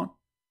Shaitan?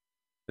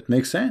 It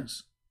makes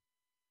sense.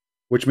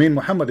 Which means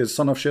Muhammad is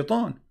son of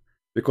Shaitan.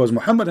 Because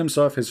Muhammad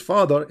himself, his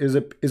father, is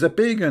a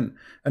pagan.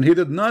 And he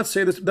did not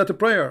say that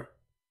prayer.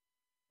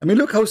 I mean,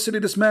 look how silly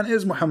this man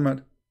is,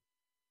 Muhammad.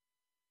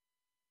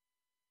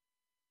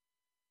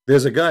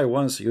 There's a guy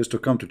once, he used to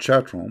come to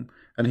chat room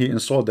and he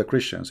insulted the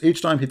Christians.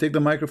 Each time he take the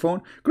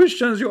microphone,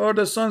 Christians, you are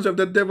the sons of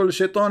the devil,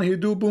 Shaitan. He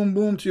do boom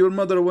boom to your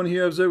mother when he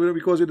has,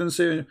 because he didn't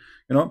say, you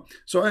know.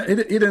 So he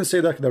didn't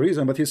say that the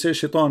reason, but he says,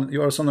 Shaitan,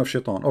 you are a son of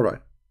Shaitan. All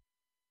right.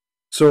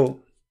 So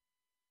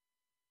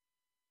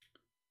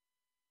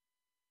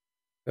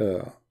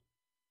the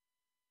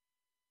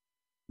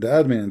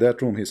admin in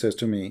that room, he says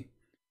to me,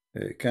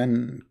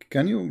 can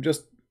you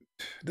just,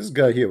 this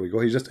guy, here we go,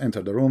 he just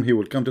entered the room, he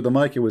will come to the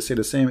mic, he will say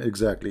the same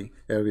exactly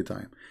every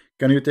time.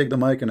 Can you take the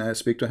mic and I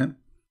speak to him?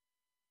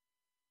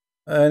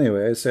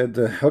 Anyway, I said,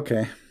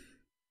 okay.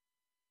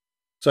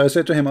 So I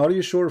said to him, are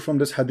you sure from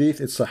this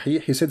hadith it's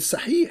sahih? He said,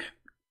 sahih.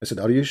 I said,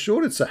 are you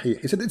sure it's sahih?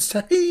 He said, it's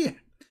sahih.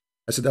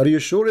 I said, are you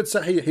sure it's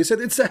sahih? He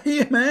said, it's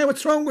sahih, man.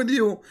 What's wrong with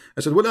you?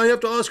 I said, well, I have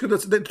to ask you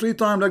that 3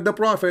 times like the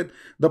Prophet.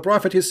 The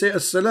Prophet, he say,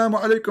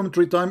 assalamu alaikum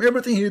 3 times.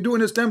 Everything he do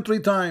in Islam 3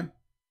 times.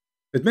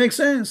 It makes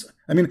sense.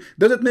 I mean,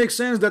 does it make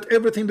sense that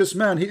everything this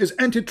man, he is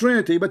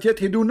anti-Trinity, but yet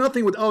he do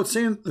nothing without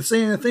saying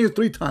things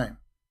 3 times?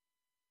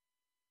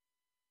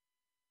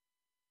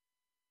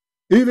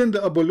 Even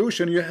the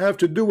ablution, you have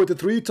to do it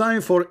 3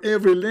 times for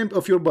every limb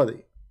of your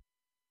body.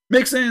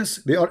 Makes sense.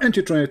 They are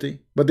anti-Trinity,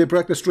 but they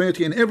practice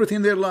Trinity in everything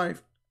in their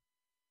life.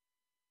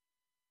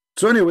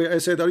 So anyway, I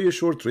said, are you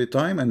sure 3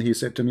 times? And he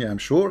said to me, I'm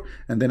sure.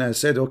 And then I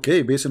said,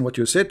 okay, based on what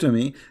you said to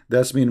me,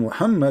 that's mean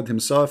Muhammad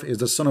himself is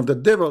the son of the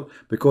devil,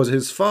 because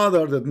his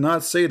father did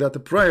not say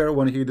that prayer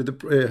when he did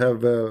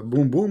have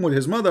boom boom with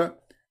his mother.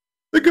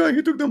 The guy,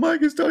 he took the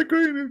mic and started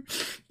crying.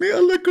 May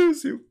Allah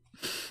curse you.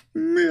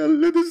 May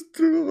Allah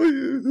destroy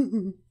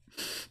you.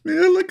 May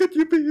Allah cut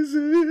you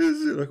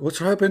pieces. Like, what's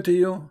happened to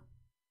you?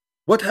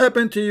 What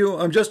happened to you?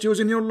 I'm just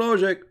using your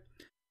logic.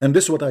 And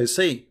this is what I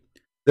say.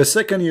 The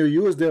second you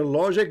use their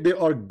logic, they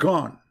are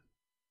gone.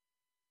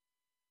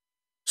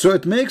 So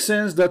it makes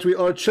sense that we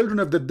are children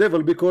of the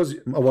devil because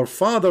our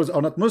fathers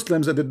are not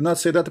Muslims and did not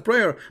say that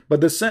prayer.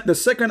 But the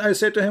second I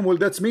say to him, well,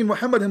 that's mean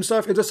Muhammad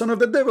himself is the son of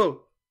the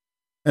devil.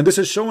 And this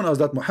is showing us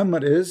that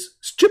Muhammad is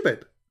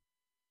stupid.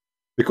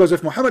 Because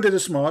if Muhammad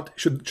is smart,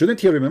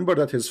 shouldn't he remember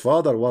that his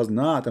father was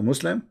not a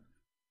Muslim?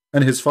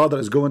 And his father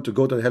is going to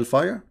go to the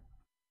hellfire?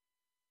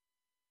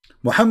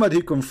 Muhammad,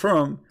 he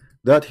confirmed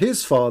that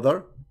his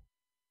father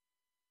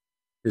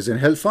is in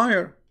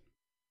hellfire.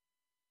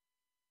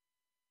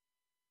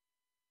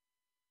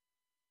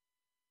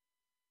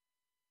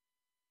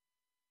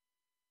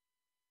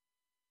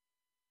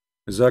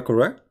 Is that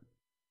correct?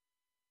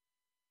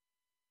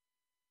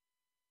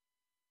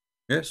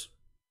 Yes.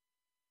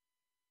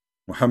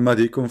 Muhammad,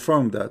 he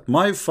confirmed that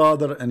my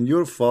father and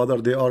your father,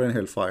 they are in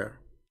hellfire.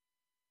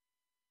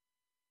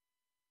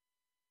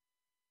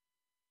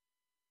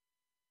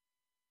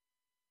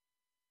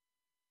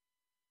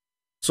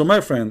 So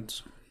my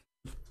friends,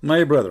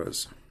 my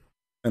brothers,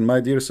 and my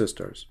dear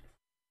sisters,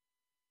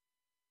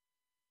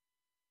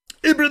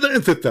 hey brother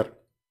and sister,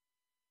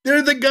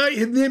 there's a guy,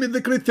 his name is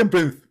the Christian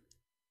Prince,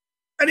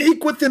 and he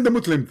questioned the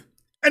Muslims.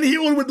 And he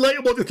always lie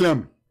about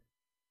Islam.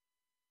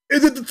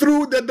 Is it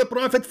true that the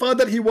Prophet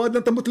father, he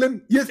wasn't a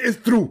Muslim? Yes, it's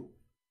true.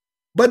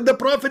 But the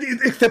Prophet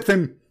is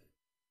exception.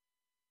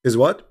 Is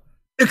what?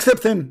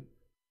 Exception.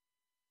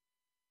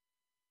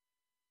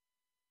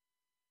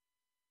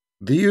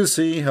 Do you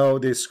see how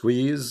they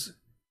squeeze?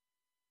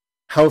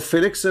 How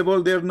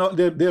flexible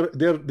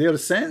their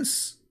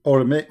sense,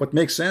 or what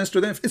makes sense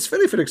to them? It's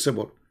very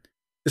flexible.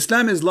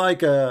 Islam is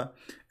like a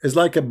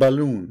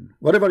balloon.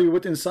 Whatever you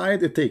put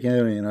inside, it takes,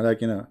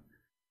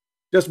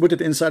 just put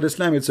it inside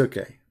Islam, it's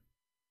okay.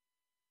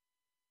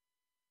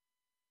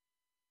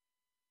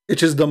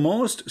 It is the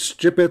most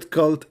stupid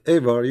cult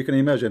ever you can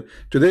imagine.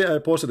 Today I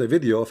posted a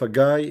video of a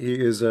guy.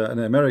 He is an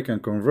American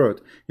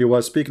convert. He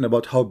was speaking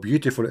about how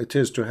beautiful it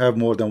is to have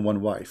more than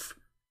one wife.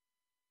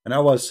 And I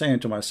was saying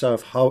to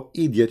myself, how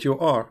idiot you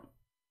are.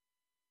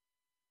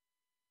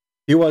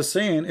 He was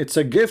saying it's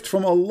a gift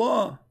from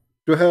Allah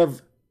to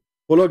have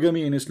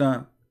polygamy in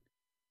Islam.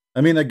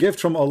 I mean, a gift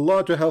from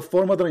Allah to have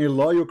 4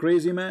 mother-in-law, you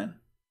crazy man.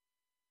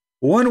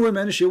 One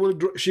woman, she will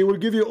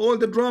give you all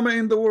the drama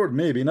in the world.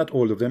 Maybe, not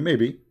all of them,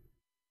 maybe.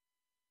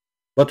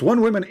 But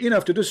one woman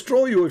enough to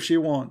destroy you if she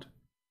want.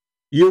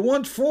 You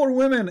want 4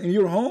 women in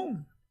your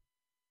home?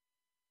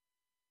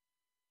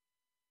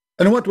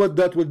 And what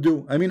that would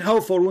do? I mean, how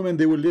 4 women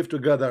they will live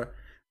together?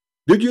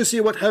 Did you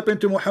see what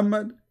happened to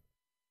Muhammad?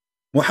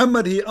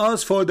 Muhammad, he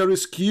asked for the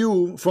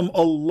rescue from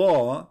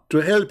Allah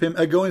to help him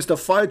against a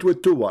fight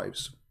with 2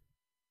 wives.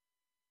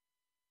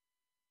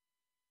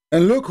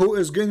 And look who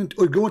is going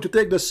to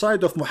take the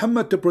side of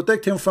Muhammad to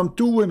protect him from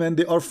 2 women.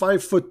 They are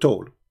 5 foot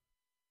tall.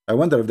 I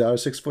wonder if they are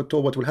 6 foot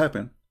tall, what will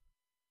happen?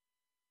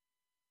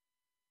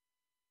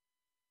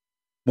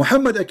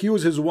 Muhammad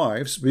accused his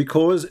wives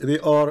because they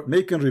are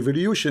making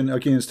revolution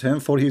against him,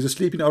 for he is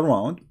sleeping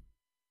around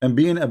and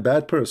being a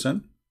bad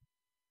person.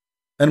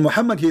 And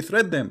Muhammad, he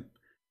threatened them.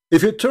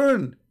 If you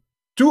turn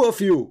 2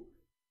 of you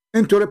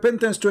into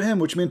repentance to him,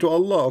 which means to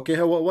Allah,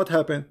 okay, what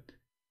happened?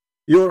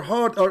 Your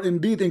heart are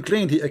indeed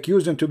inclined. He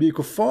accused them to be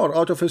kuffar,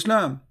 out of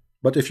Islam.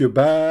 But if you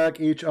back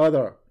each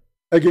other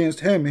against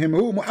him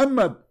who?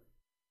 Muhammad.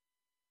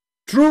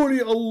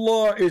 Truly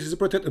Allah is his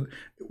protector.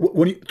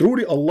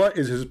 Truly Allah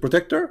is his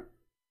protector.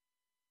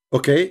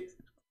 Okay,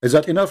 is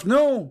that enough?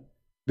 No.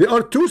 There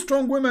are 2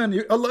 strong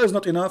women. Allah is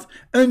not enough.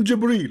 And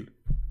Jibreel.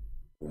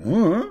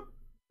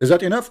 Is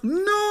that enough?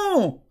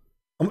 No.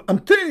 I'm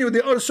telling you,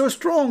 they are so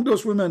strong,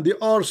 those women. They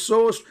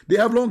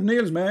have long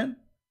nails, man.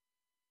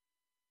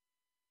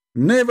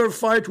 Never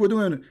fight with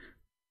women,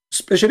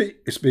 especially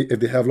if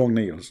they have long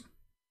nails.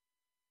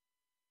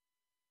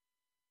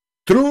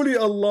 Truly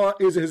Allah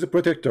is his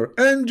protector.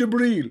 And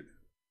Jibreel.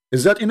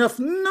 Is that enough?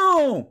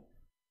 No.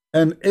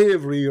 And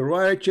every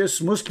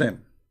righteous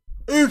Muslim.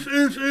 If.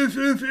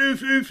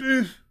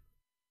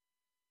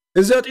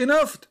 Is that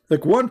enough?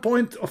 Like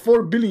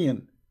 1.4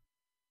 billion.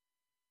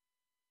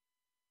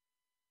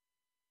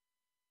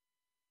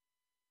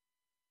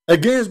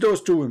 Against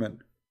those 2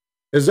 women.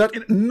 Is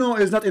that no,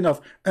 it's not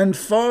enough. And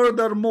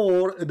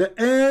furthermore, the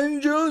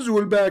angels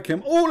will back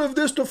him. All of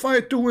this to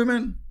fight 2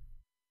 women.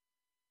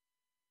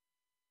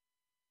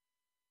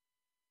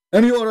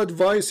 And you are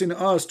advising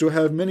us to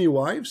have many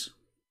wives?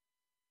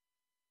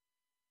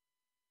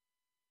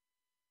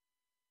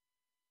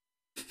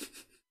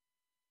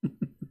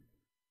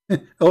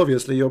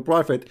 Obviously, your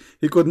prophet,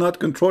 he could not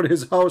control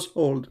his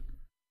household.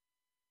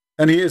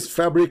 And he is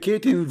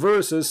fabricating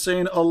verses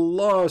saying,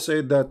 Allah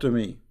said that to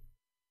me.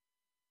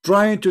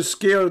 Trying to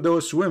scare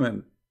those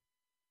women.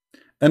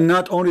 And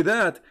not only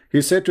that,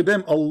 he said to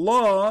them,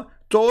 Allah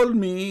told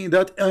me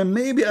that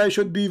maybe I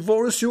should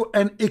divorce you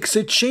and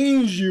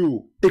exchange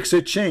you.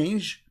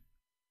 Exchange?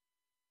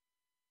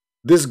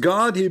 This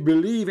God, he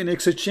believe in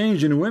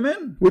exchanging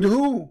women? With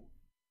who?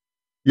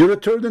 You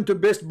return them to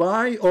Best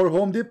Buy or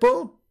Home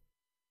Depot?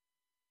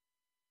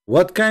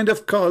 What kind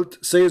of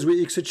cult says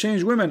we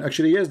exchange women?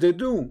 Actually, yes, they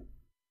do.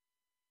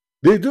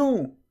 They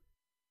do.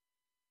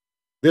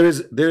 There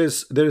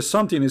is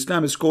something in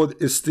Islam is called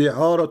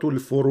isti'aratul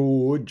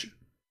furuj,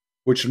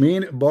 which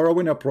means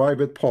borrowing a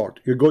private part.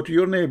 You go to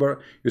your neighbor,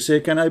 you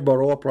say, can I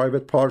borrow a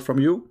private part from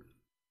you?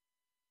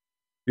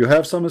 You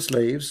have some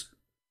slaves,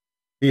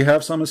 he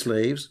have some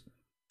slaves,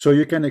 so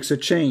you can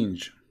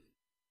exchange.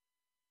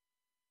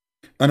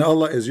 And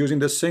Allah is using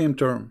the same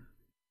term.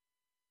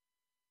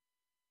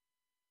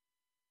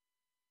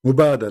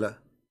 Mubadala.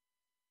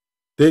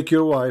 Take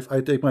your wife,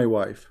 I take my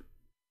wife.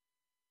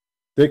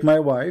 Take my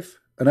wife,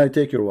 and I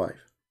take your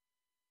wife.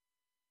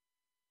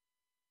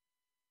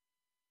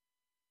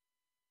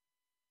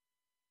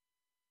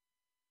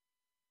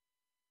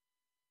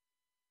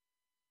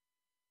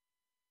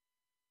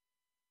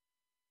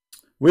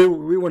 We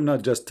will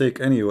not just take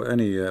any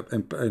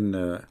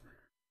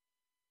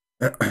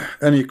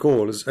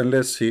calls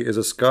unless he is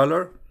a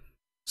scholar,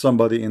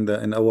 somebody in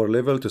our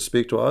level to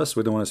speak to us.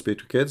 We don't want to speak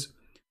to kids.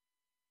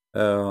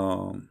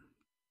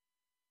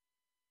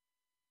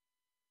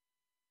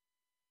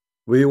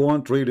 We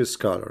want really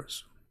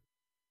scholars.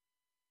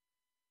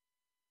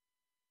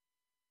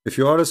 If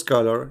you are a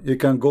scholar, you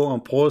can go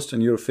and post in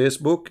your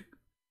Facebook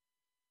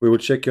We will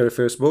check your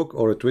Facebook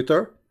or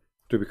Twitter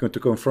to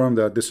confirm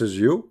that this is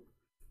you,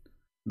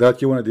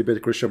 that you want to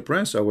debate Christian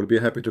Prince. I will be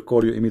happy to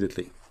call you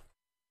immediately.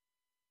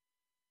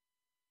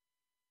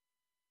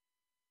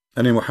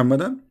 Any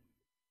Muhammadan?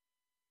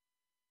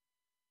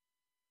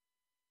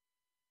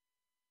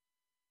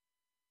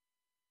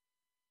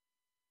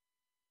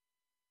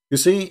 You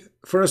see,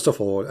 first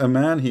of all, a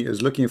man, he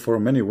is looking for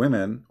many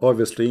women.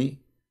 Obviously,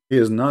 he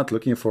is not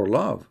looking for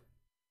love.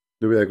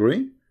 Do we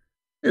agree?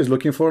 He is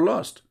looking for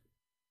lust.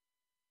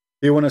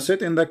 He want to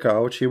sit in the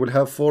couch. He will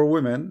have 4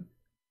 women.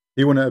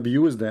 He want to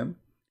abuse them,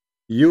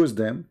 use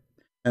them,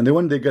 and then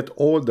when they get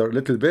older a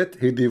little bit,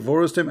 he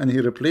divorced them and he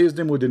replaced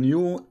them with a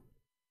new,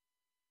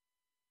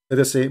 let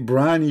us say,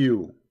 brand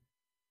new,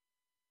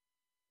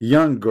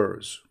 young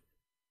girls.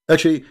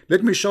 Actually,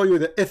 let me show you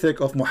the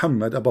ethic of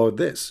Muhammad about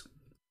this,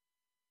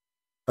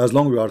 as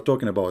long as we are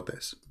talking about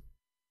this.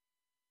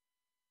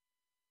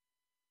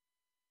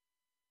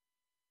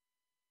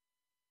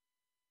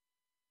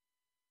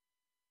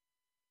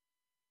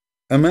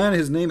 A man,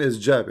 his name is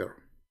Jabir.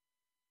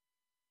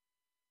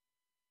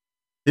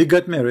 He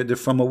got married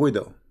from a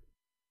widow.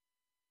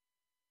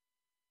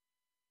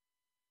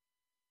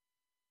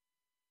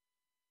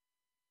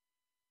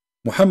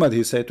 Muhammad,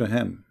 he said to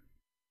him,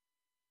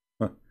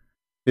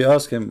 he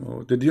asked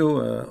him, did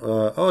you,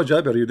 oh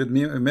Jabir, you did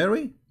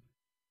marry?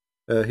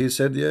 He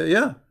said,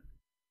 yeah.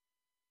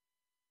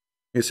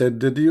 He said,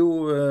 did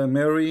you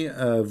marry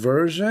a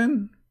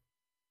virgin?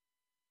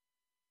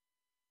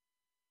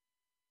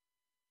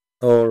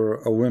 Or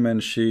a woman,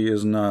 she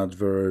is not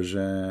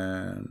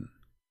virgin?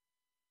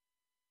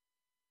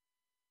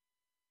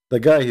 The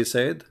guy, he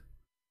said,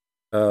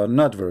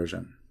 not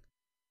virgin.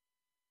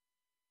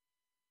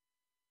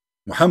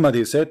 Muhammad,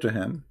 he said to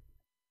him,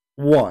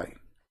 why?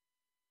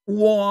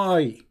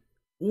 Why,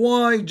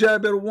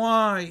 Jabir,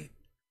 why?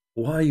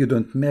 Why you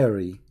don't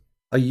marry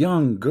a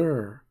young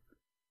girl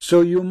so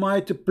you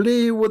might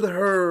play with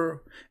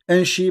her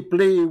and she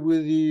play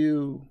with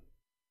you?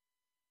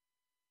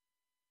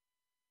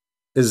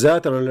 Is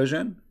that a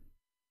religion?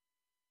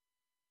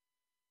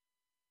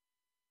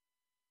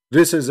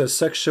 This is a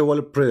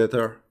sexual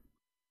predator.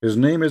 His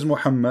name is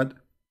Muhammad,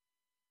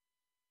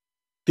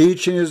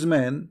 teaching his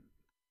men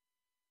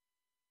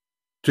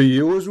to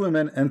use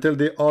women until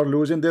they are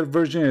losing their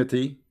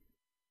virginity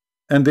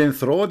and then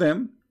throw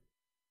them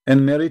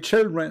and marry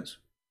children.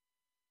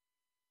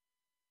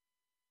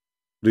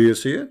 Do you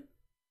see it?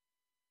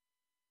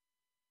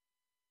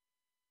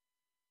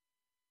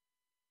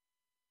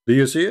 Do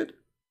you see it?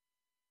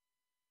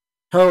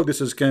 How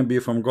this can be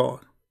from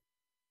God?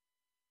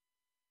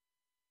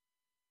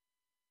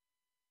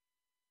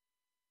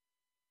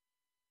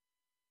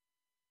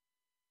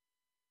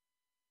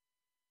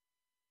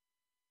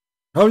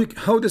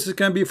 How this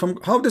can be from,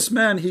 how this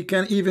man, he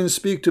can even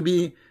speak to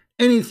be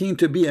anything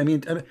to be, I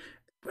mean,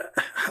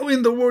 how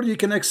in the world you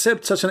can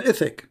accept such an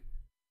ethic?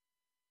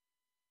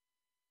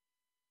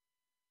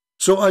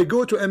 So I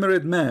go to a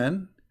married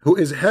man who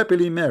is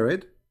happily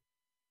married,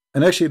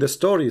 and actually the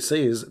story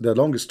says, the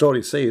long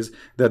story says,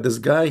 that this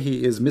guy,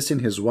 he is missing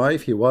his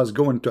wife. He was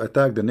going to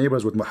attack the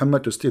neighbors with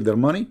Muhammad to steal their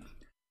money,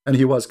 and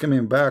he was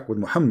coming back with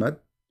Muhammad,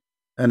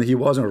 and he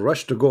was in a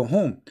rush to go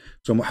home.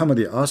 So Muhammad,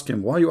 he asked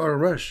him, why you are in a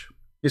rush?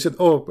 He said,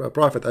 oh,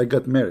 Prophet, I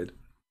got married.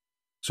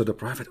 So the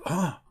Prophet,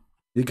 oh,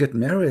 you get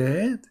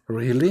married?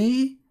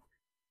 Really?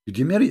 Did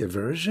you marry a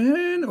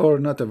virgin or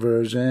not a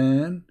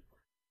virgin?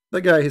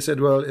 The guy, he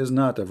said, well, is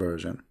not a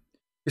virgin.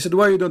 He said,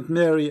 why you don't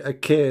marry a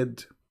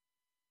kid?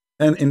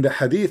 And in the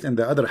hadith, in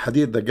the other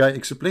hadith, the guy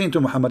explained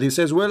to Muhammad, he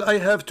says, well, I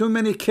have too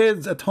many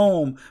kids at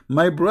home.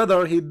 My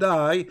brother, he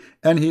died,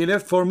 and he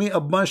left for me a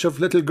bunch of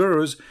little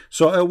girls,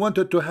 so I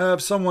wanted to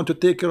have someone to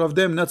take care of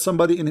them, not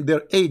somebody in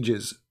their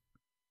ages.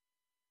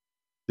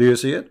 Do you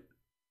see it?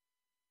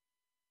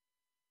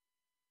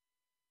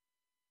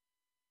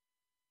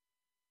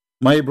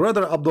 My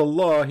brother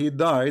Abdullah, he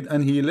died,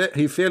 and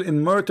he fell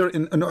in murder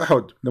in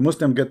Uhud. The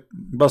Muslim get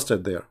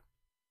busted there.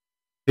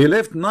 He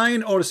left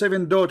 9 or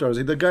 7 daughters.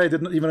 The guy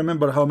did not even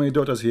remember how many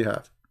daughters he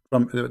had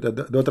from the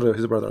daughter of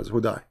his brothers who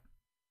died.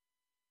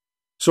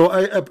 So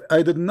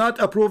I did not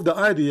approve the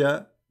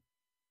idea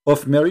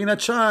of marrying a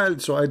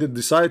child. So I did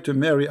decide to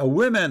marry a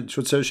woman,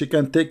 so she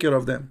can take care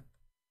of them.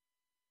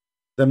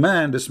 The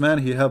man, this man,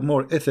 he have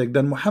more ethic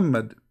than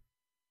Muhammad.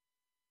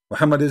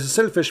 Muhammad is a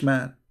selfish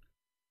man.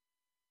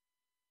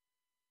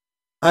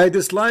 I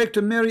dislike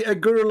to marry a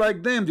girl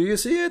like them. Do you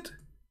see it?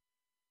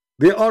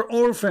 They are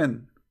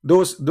orphan.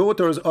 Those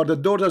daughters are the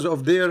daughters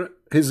of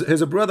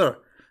his brother.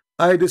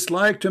 I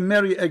dislike to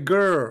marry a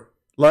girl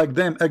like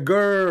them. A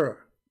girl.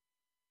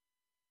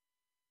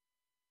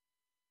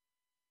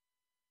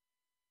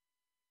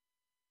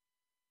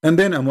 And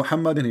then a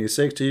Muhammadan, he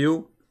says to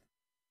you,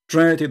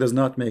 Trinity does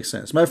not make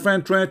sense. My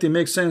friend, Trinity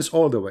makes sense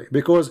all the way,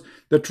 because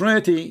the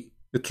Trinity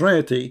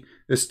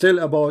is still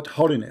about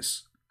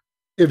holiness.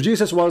 If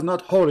Jesus was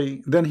not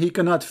holy, then he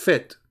cannot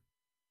fit.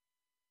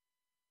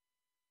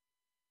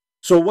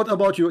 So what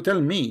about you? Tell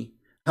me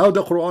how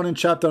the Quran in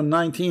chapter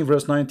 19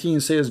 verse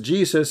 19 says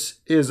Jesus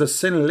is a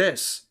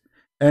sinless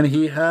and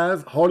he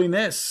have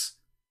holiness.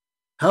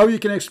 How you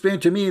can explain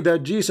to me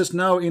that Jesus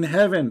now in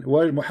heaven,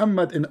 while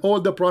Muhammad and all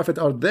the prophets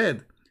are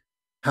dead?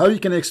 How you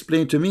can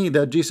explain to me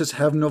that Jesus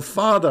have no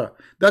father?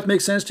 That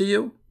makes sense to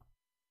you?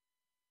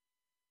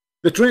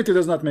 The Trinity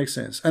does not make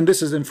sense, and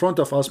this is in front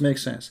of us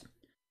makes sense.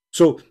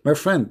 So, my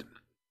friend,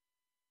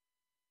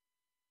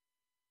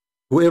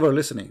 whoever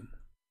listening,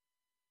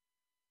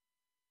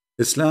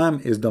 Islam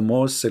is the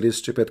most silly,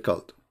 stupid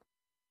cult.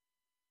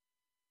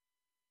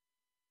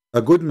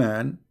 A good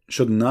man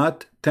should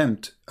not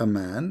tempt a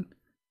man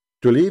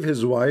to leave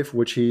his wife,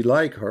 which he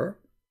like her,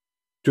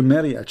 to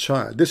marry a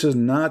child. This is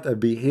not a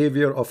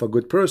behavior of a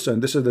good person.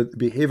 This is the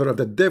behavior of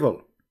the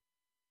devil.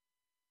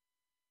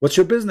 What's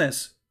your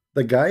business?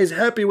 The guy is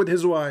happy with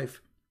his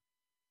wife.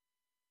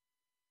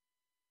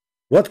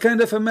 What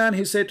kind of a man?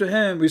 He said to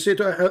him, we say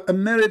to a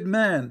married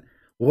man,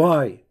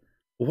 why?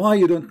 Why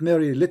you don't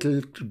marry a little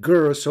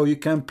girl so you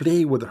can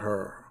play with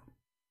her?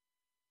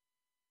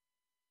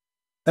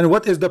 And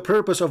what is the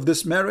purpose of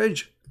this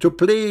marriage? To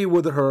play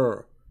with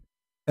her.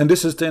 And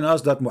this is telling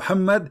us that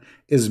Muhammad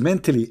is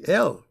mentally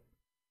ill.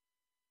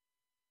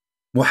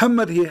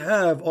 Muhammad, he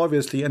have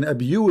obviously an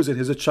abuse in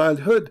his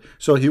childhood,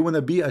 so he want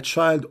to be a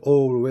child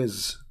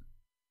always.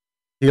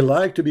 He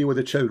like to be with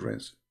the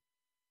children.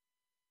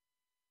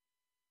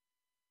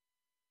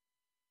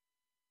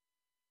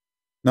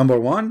 Number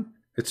one,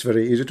 it's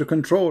very easy to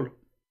control.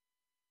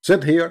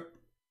 Sit here.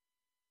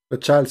 The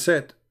child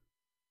sit.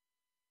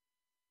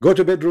 Go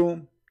to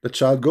bedroom. The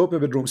child go to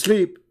bedroom.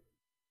 Sleep.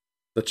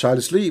 The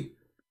child sleep.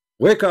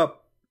 Wake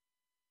up.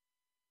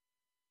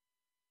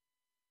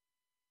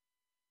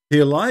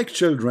 He like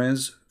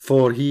children's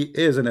for he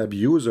is an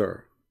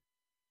abuser.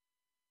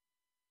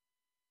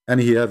 And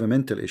he have a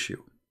mental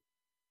issue.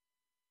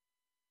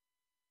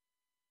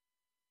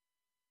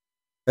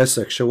 A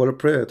sexual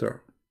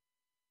predator.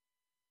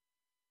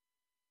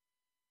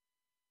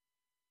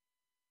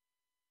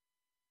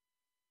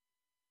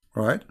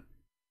 Right?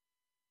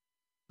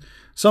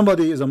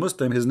 Somebody is a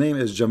Muslim, his name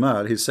is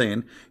Jamal. He's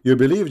saying, you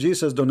believe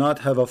Jesus do not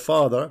have a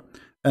father,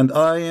 and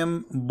I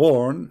am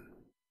born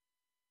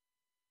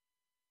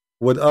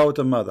without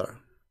a mother.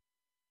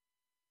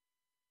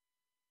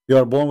 You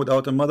are born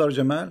without a mother,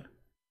 Jamal?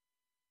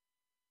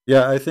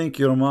 Yeah, I think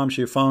your mom,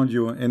 she found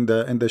you in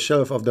the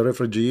shelf of the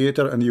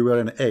refrigerator and you were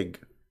an egg.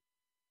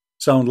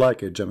 Sound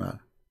like it, Jamal.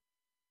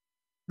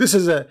 This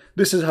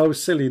is how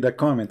silly the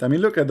comment. I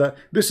mean, look at that.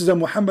 This is a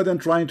Muhammadan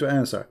trying to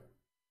answer.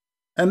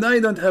 And I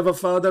don't have a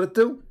father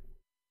too.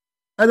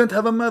 I don't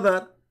have a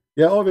mother.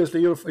 Yeah,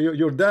 obviously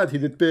your dad, he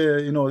did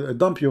pay,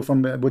 dump you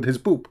from with his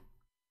poop.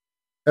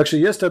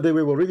 Actually, yesterday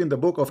we were reading the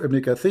book of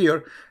Ibn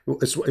Kathir.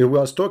 It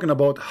was talking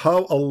about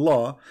how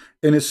Allah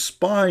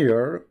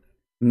inspired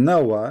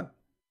Noah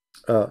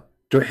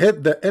to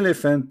hit the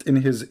elephant in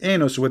his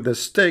anus with the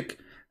stick,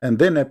 and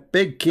then a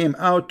pig came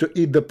out to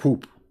eat the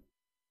poop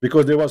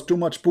because there was too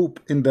much poop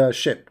in the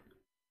ship.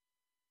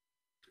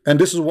 And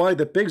this is why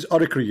the pigs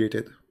are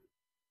created.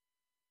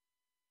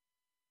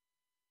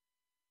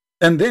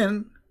 And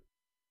then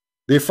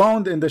they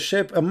found in the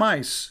ship a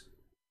mice.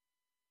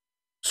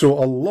 So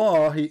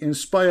Allah, he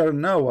inspired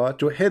Noah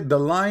to hit the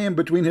lion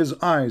between his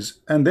eyes,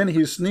 and then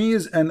he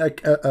sneezed and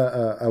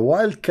a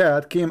wild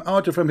cat came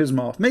out from his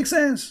mouth. Makes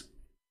sense?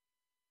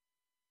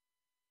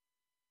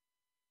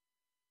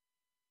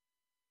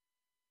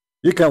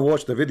 You can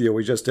watch the video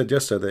we just did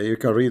yesterday. You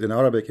can read in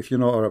Arabic if you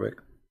know Arabic.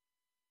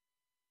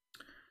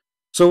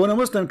 So when a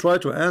Muslim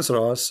tried to answer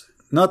us,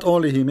 not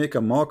only he make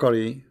a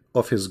mockery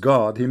of his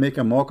God, he make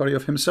a mockery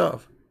of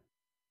himself.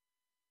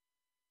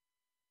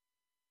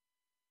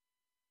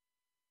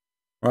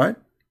 Right?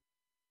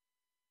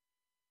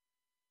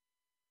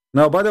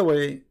 Now, by the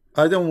way,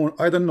 I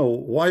don't know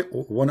why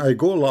when I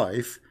go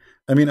live,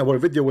 I mean, our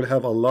video will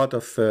have a lot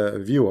of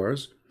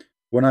viewers.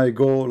 When I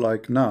go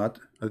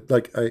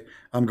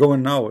I'm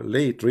going now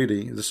late,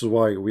 really. This is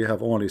why we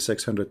have only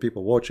 600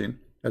 people watching.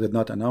 I did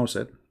not announce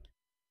it.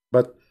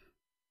 But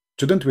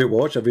shouldn't we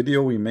watch a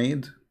video we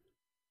made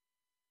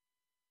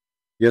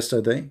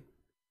yesterday?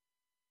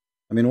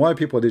 I mean, why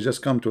people, they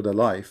just come to the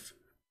live,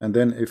 and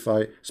then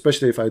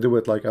especially if I do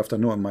it like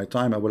afternoon my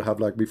time, I will have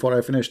like before I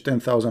finish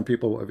 10,000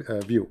 people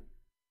view.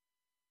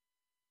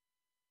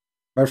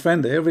 My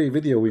friend, every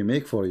video we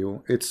make for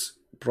you, it's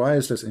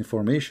priceless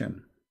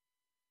information.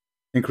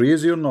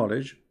 Increase your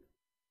knowledge.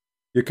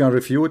 You can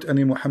refute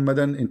any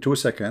Muhammadan in 2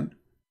 seconds,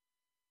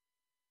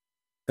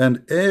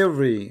 and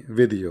every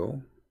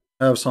video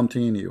have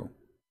something new.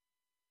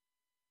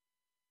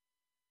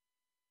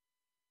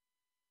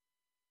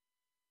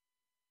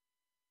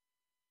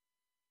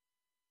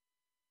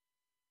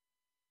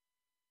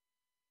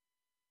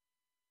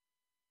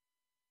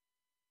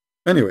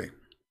 Anyway,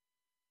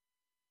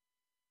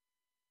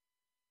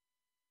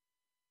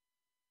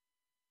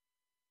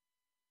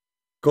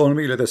 call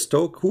me, let us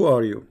talk. Who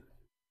are you?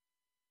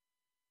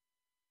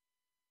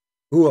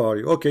 Who are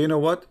you? Okay, you know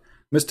what?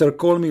 Mr.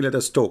 Call Me, let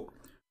us talk.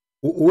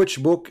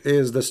 Which book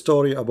is the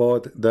story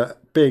about the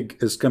pig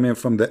is coming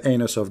from the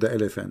anus of the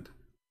elephant?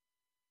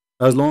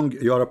 As long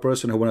you are a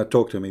person who want to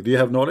talk to me. Do you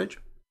have knowledge?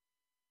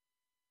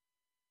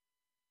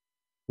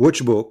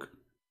 Which book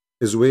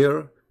is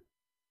where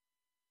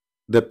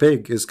the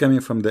pig is coming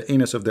from the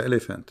anus of the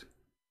elephant.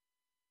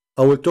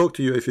 I will talk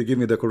to you if you give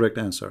me the correct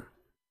answer.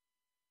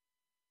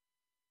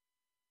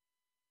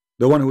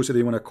 The one who said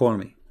you want to call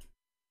me.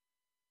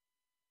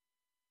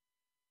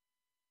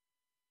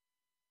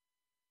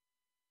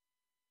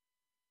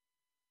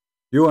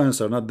 You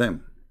answer, not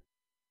them.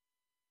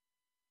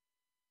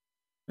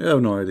 You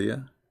have no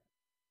idea.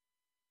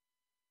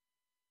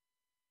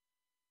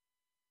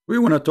 We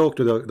want to talk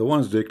to the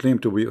ones they claim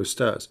to be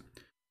ustaz.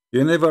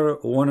 You never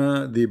want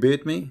to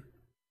debate me?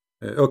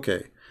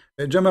 Okay.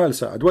 Jamal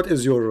Saad, what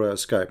is your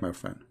Skype, my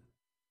friend?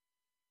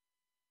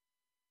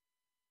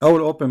 I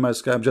will open my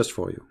Skype just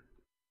for you.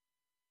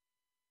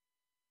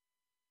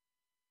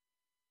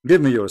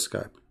 Give me your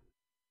Skype.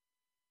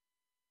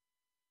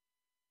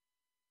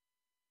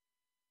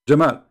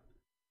 Jamal,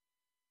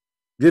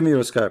 give me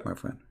your Skype, my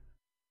friend.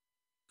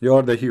 You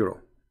are the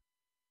hero.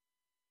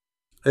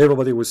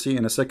 Everybody will see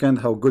in a second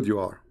how good you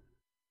are.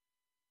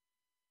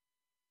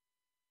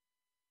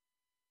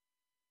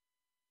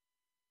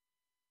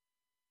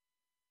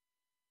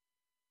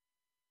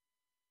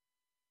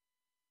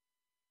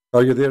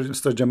 Are you there,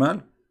 Mr.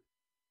 Jamal?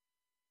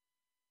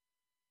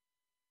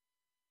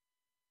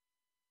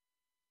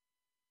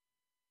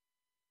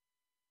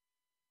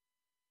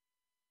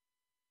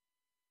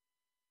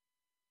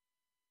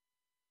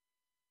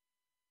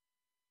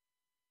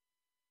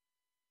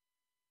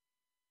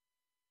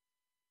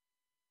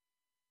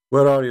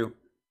 Where are you?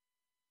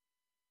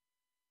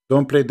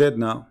 Don't play dead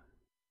now.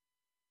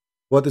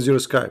 What is your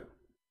Skype?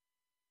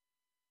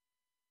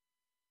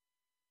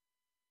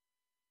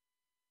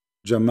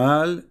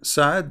 Jamal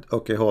Saad?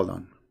 Okay, hold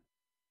on.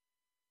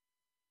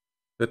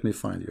 Let me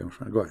find you, my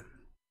friend. Go ahead.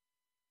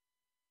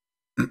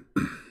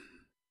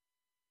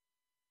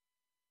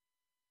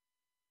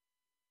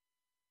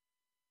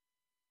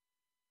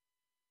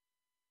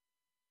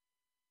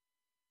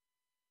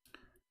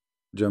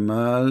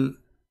 Jamal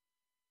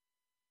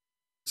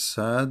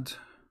Saad.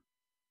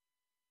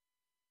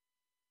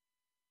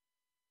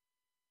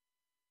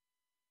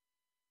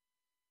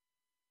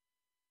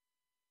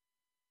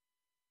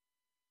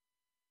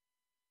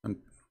 And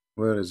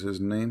where is his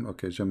name?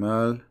 Okay,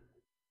 Jamal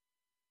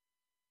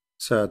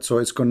Saad. So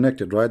it's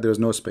connected, right? There's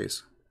no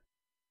space.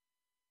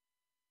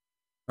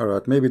 All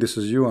right, maybe this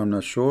is you. I'm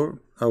not sure.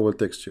 I will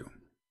text you.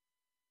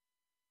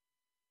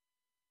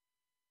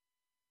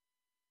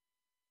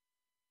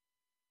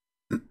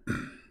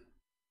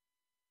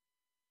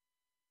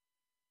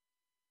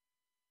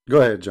 Go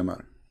ahead,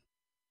 Jamal.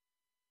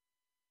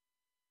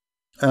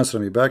 Answer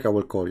me back. I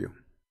will call you.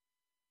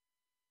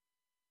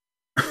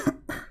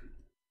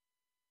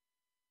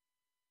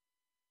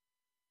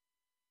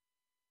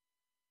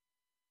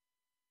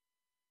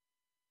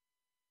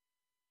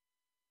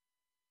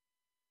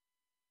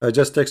 I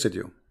just texted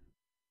you.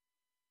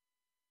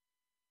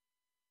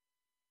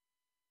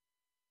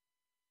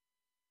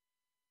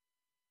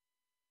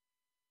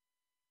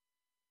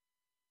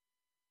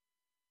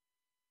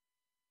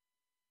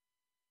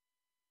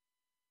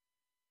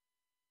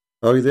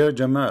 Are you there,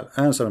 Jamal?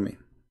 Answer me.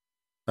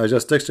 I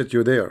just texted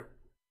you there.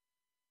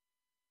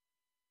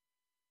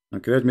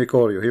 Okay, let me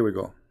call you. Here we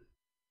go.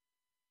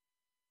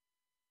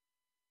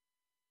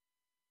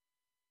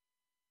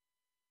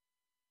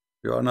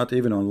 You are not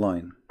even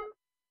online.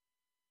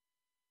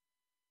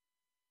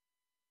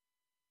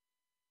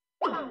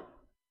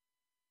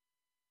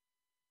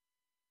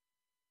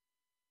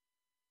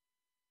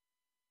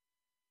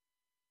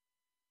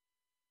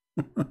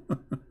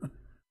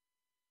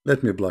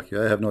 Let me block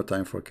you. I have no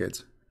time for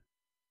kids.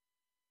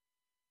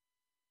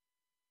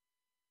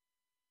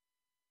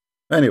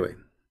 Anyway.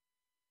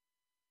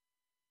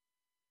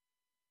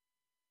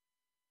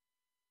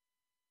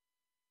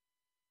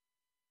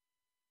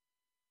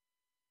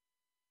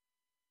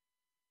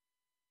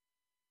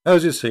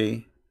 As you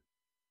see,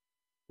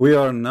 we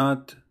are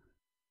not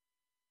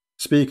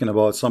speaking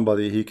about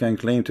somebody he can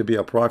claim to be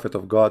a prophet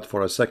of God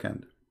for a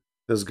second.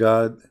 This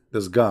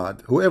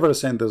God, whoever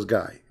sent this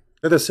guy,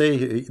 let us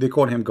say they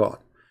call him God,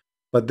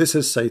 but this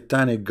is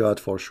satanic God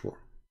for sure.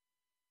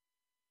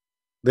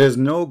 There's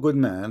no good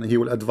man, he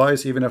will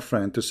advise even a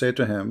friend to say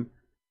to him,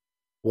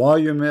 why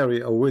you marry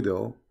a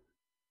widow,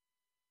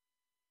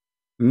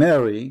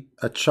 marry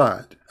a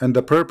child, and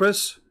the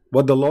purpose,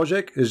 what the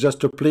logic is just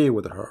to play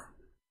with her.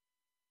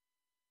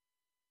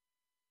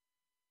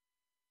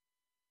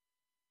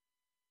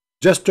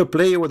 Just to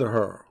play with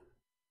her.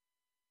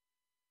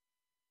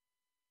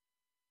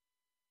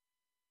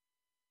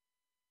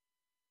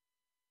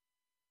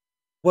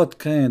 What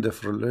kind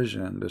of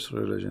religion this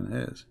religion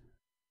is?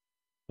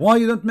 Why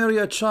you don't marry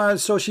a child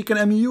so she can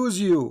amuse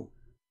you?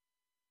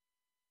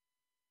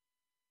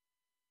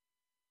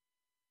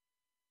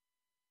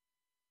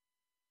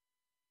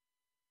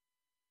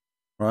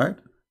 Right?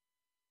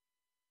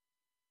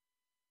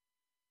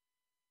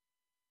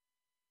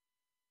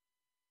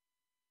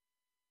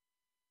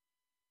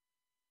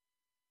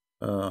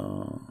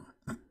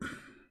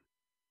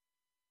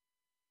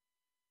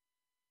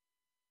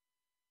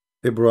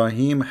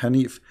 Ibrahim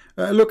Hanif.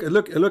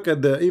 Look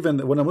at the,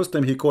 even when a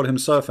Muslim he called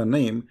himself a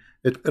name.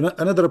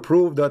 Another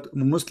proof that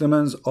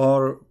Muslims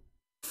are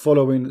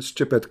following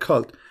stupid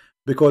cult.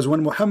 Because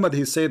when Muhammad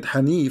he said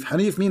Hanif,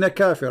 Hanif mean a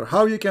kafir.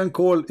 How you can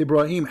call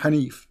Ibrahim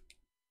Hanif?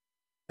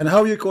 And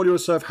how you call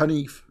yourself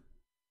Hanif?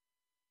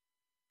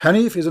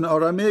 Hanif is an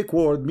Aramaic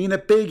word, mean a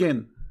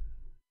pagan.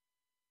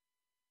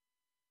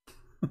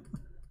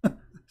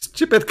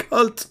 Stupid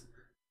cult.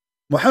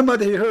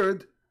 Muhammad he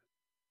heard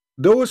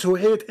those who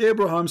hate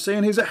Abraham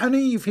saying he's a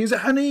Hanif, he's a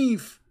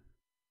Hanif.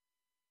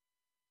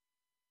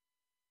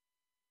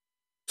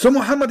 So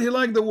Muhammad he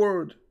liked the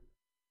word.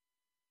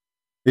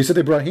 He said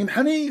Ibrahim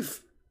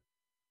Hanif.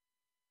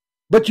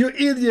 But you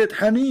idiot,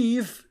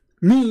 Hanif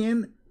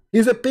mean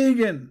he's a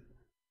pagan.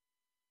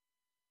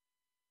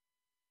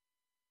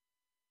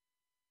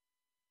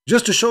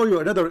 Just to show you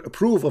another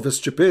proof of the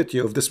stupidity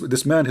of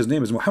this man, his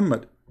name is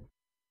Muhammad.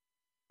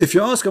 If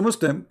you ask a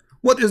Muslim,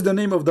 what is the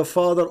name of the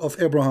father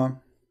of Abraham?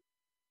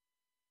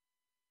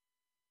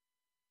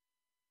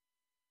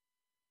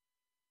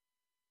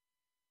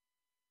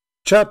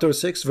 Chapter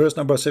 6, verse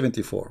number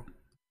 74.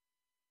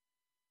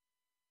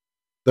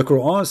 The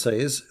Quran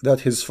says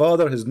that his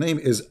father, his name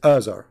is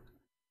Azar.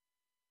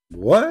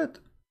 What?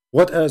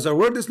 What Azar?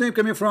 Where this name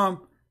coming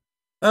from?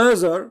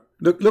 Azar.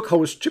 Look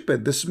how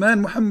stupid this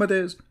man Muhammad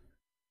is.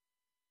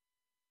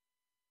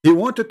 He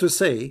wanted to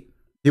say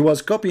he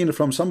was copying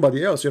from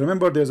somebody else. You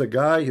remember there's a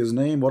guy, his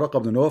name Waraq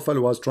ibn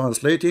Nawfal, was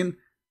translating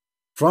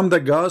from the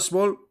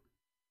gospel.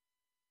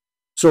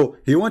 So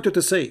he wanted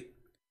to say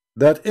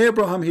that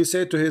Abraham, he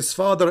said to his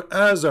father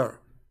Azar,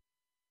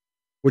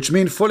 which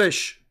means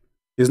foolish.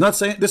 He's not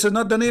saying, this is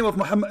not the name of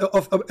Muhammad,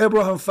 of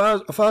Abraham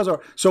father.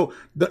 So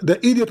the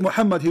idiot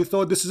Muhammad, he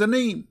thought this is a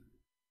name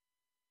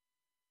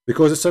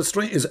because it's a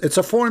strange, it's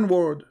a foreign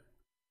word.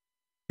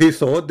 He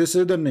thought this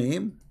is the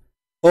name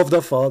of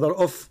the father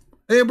of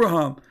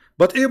Abraham.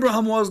 But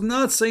Abraham was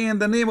not saying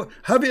the name.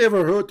 Have you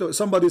ever heard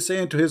somebody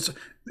saying to his,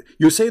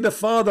 you say the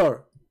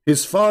father,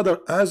 his father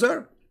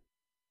Azar?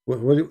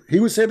 He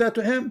would say that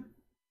to him.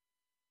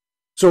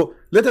 So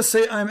let us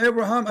say I'm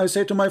Abraham, I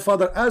say to my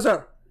father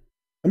Azar.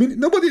 I mean,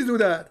 nobody do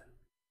that.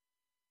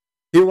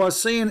 He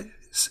was saying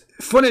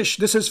foolish,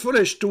 this is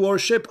foolish to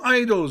worship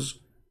idols.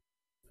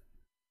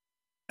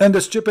 And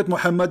the stupid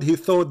Muhammad, he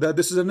thought that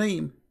this is a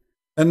name.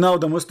 And now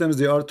the Muslims,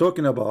 they are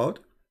talking about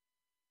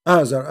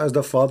Azar as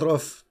the father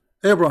of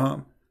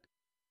Abraham.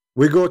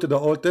 We go to the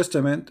Old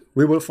Testament,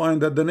 we will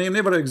find that the name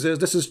never exists.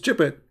 This is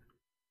stupid.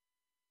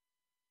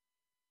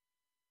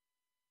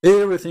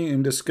 Everything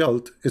in this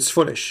cult is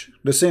foolish.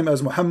 The same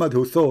as Muhammad,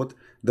 who thought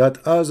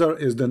that Azar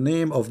is the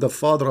name of the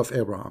father of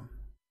Abraham.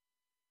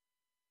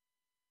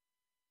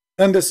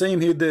 And the same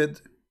he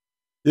did.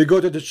 You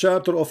go to the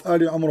chapter of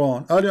Ali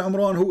Imran. Ali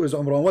Imran, who is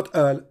Imran? What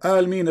Al?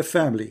 Al mean a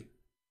family.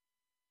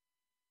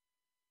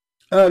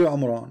 Ali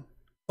Imran.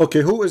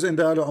 Okay, who is in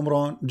the Ali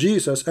Imran?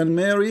 Jesus and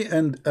Mary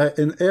and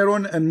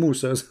Aaron and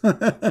Moses.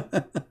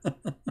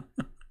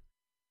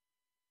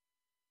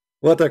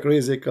 What a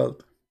crazy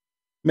cult.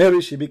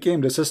 Mary, she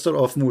became the sister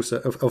of Musa,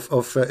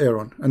 of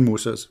Aaron and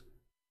Moses.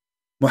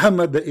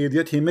 Muhammad, the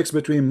idiot, he mixed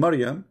between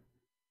Maryam,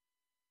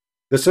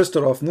 the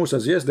sister of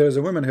Moses. Yes, there is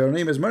a woman, her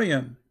name is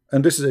Maryam.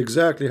 And this is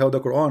exactly how the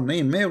Quran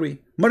named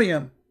Mary,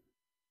 Maryam.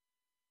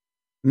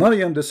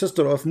 Maryam, the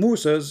sister of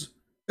Moses,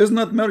 is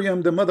not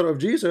Maryam, the mother of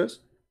Jesus.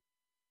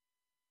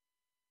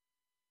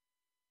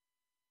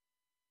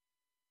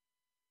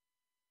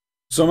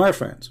 So my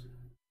friends,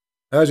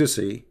 as you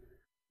see,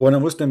 when a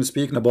Muslim is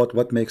speaking about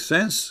what makes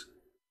sense,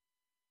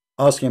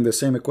 ask him the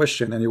same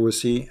question and you will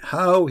see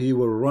how he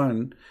will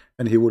run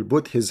and he will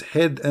put his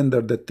head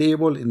under the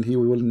table and he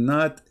will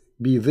not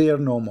be there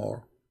no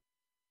more.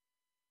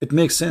 It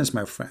makes sense,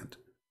 my friend,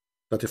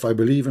 that if I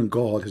believe in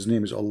God, his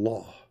name is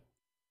Allah,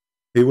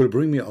 he will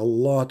bring me a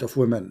lot of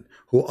women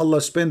who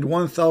Allah spent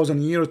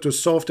 1,000 years to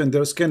soften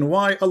their skin.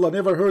 Why? Allah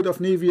never heard of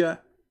Nivea.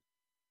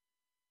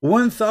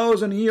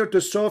 1,000 years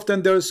to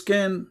soften their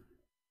skin.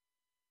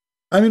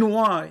 I mean,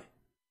 why?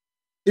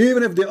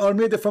 Even if they are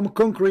made from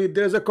concrete,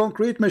 there's a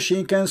concrete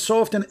machine can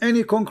soften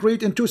any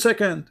concrete in 2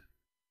 seconds.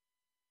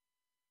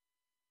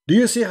 Do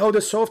you see how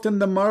they soften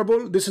the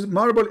marble?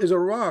 Marble is a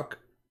rock.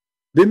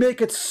 They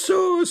make it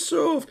so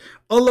soft.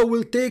 Allah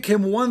will take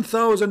him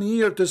 1,000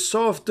 years to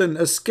soften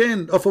a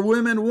skin of a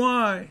woman.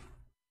 Why?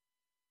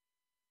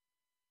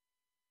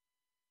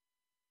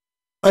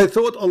 I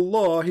thought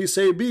Allah, he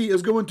say be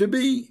is going to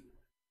be.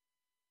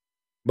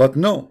 But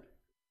no.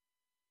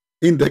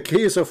 In the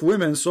case of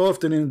women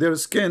softening their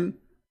skin,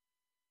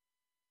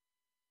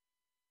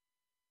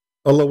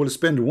 Allah will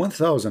spend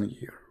 1,000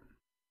 years.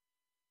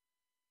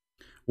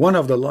 One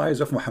of the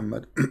lies of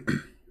Muhammad.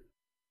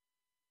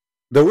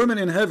 The women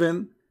in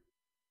heaven,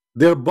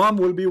 their bum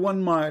will be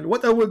 1 mile.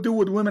 What I will do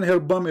with women, her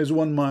bum is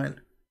 1 mile.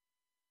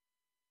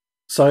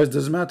 Size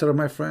doesn't matter,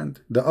 my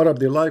friend. The Arab,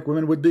 they like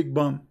women with big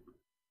bum.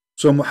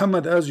 So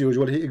Muhammad, as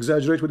usual, he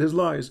exaggerates with his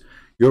lies.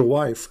 Your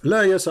wife,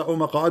 لا يسع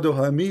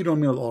مقعدها ميل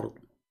من الأرض.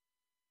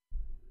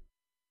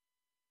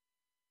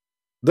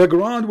 The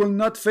ground will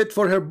not fit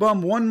for her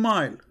bum 1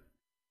 mile.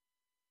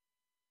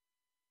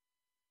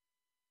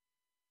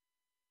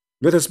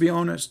 Let us be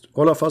honest.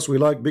 All of us, we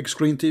like big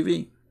screen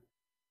TV.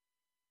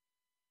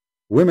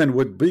 Women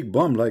with big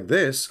bum like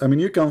this, I mean,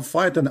 you can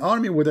fight an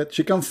army with it.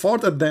 She can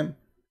fart at them,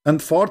 and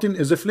farting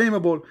is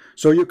flammable.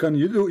 So you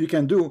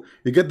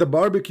get the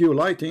barbecue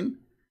lighting.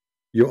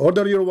 You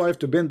order your wife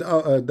to bend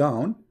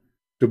down,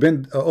 to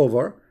bend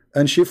over,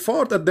 and she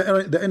fart at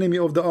the enemy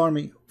of the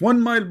army.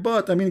 1 mile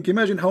butt. I mean, can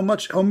you imagine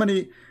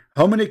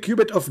how many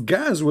cubit of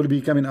gas will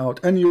be coming out,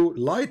 and you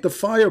light the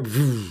fire,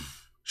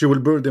 she will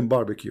burn them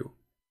barbecue.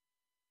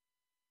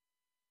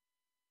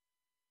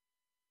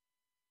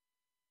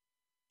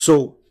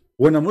 So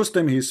when a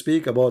Muslim, he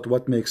speak about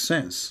what makes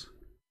sense,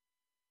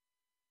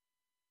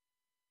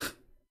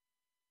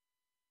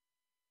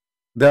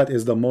 that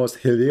is the most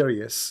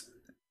hilarious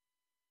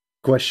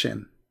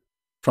question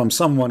from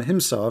someone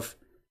himself.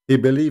 He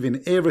believe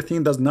in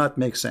everything does not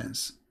make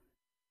sense.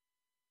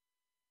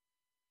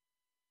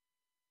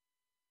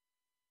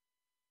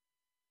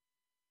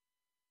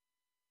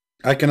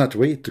 I cannot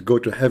wait to go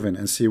to heaven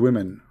and see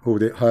women who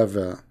they have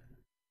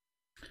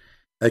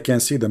I can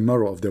see the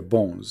marrow of their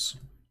bones.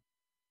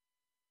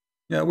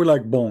 Yeah, we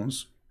like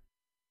bones.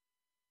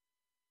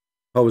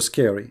 How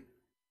scary.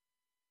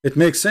 It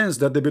makes sense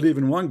that they believe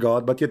in one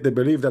God, but yet they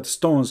believe that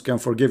stones can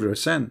forgive your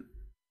sin.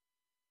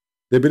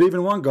 They believe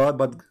in one God,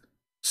 but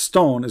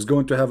stone is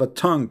going to have a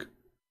tongue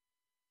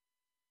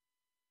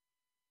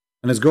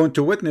and is going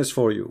to witness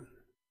for you.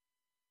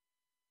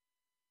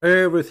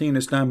 Everything in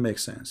Islam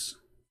makes sense.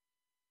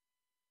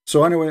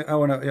 So anyway, I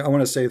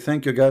wanna say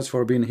thank you guys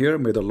for being here.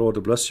 May the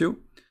Lord bless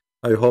you.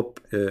 I hope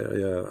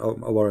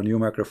our new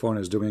microphone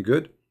is doing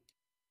good.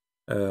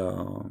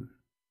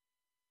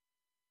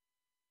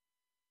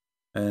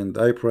 And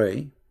I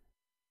pray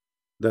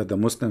that the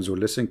Muslims will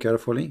listen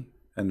carefully,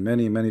 and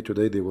many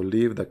today they will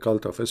leave the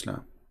cult of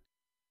Islam.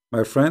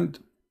 My friend,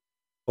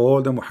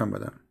 all the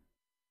Muhammadan,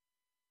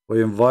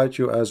 we invite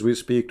you as we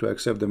speak to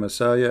accept the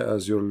Messiah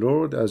as your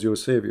Lord, as your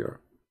Savior.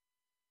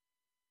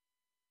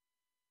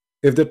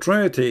 If the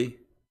Trinity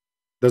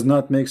does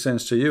not make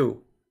sense to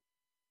you,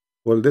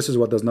 well, this is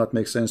what does not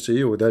make sense to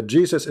you, that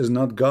Jesus is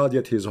not God,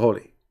 yet he is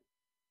holy.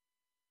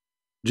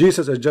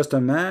 Jesus is just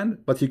a man,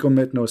 but he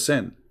commit no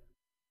sin.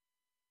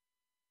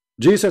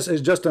 Jesus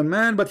is just a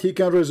man, but he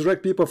can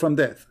resurrect people from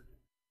death.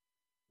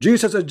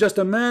 Jesus is just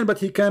a man, but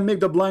he can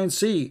make the blind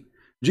see.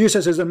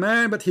 Jesus is a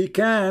man, but he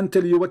can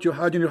tell you what you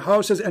had in your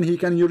houses, and he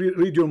can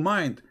read your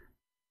mind.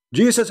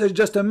 Jesus is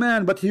just a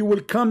man, but he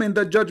will come in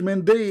the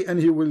judgment day, and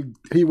he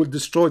will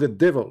destroy the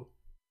devil.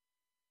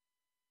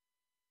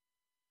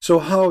 So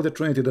how the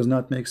Trinity does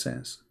not make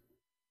sense?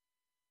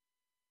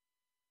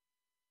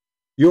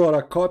 You are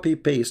a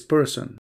copy-paste person.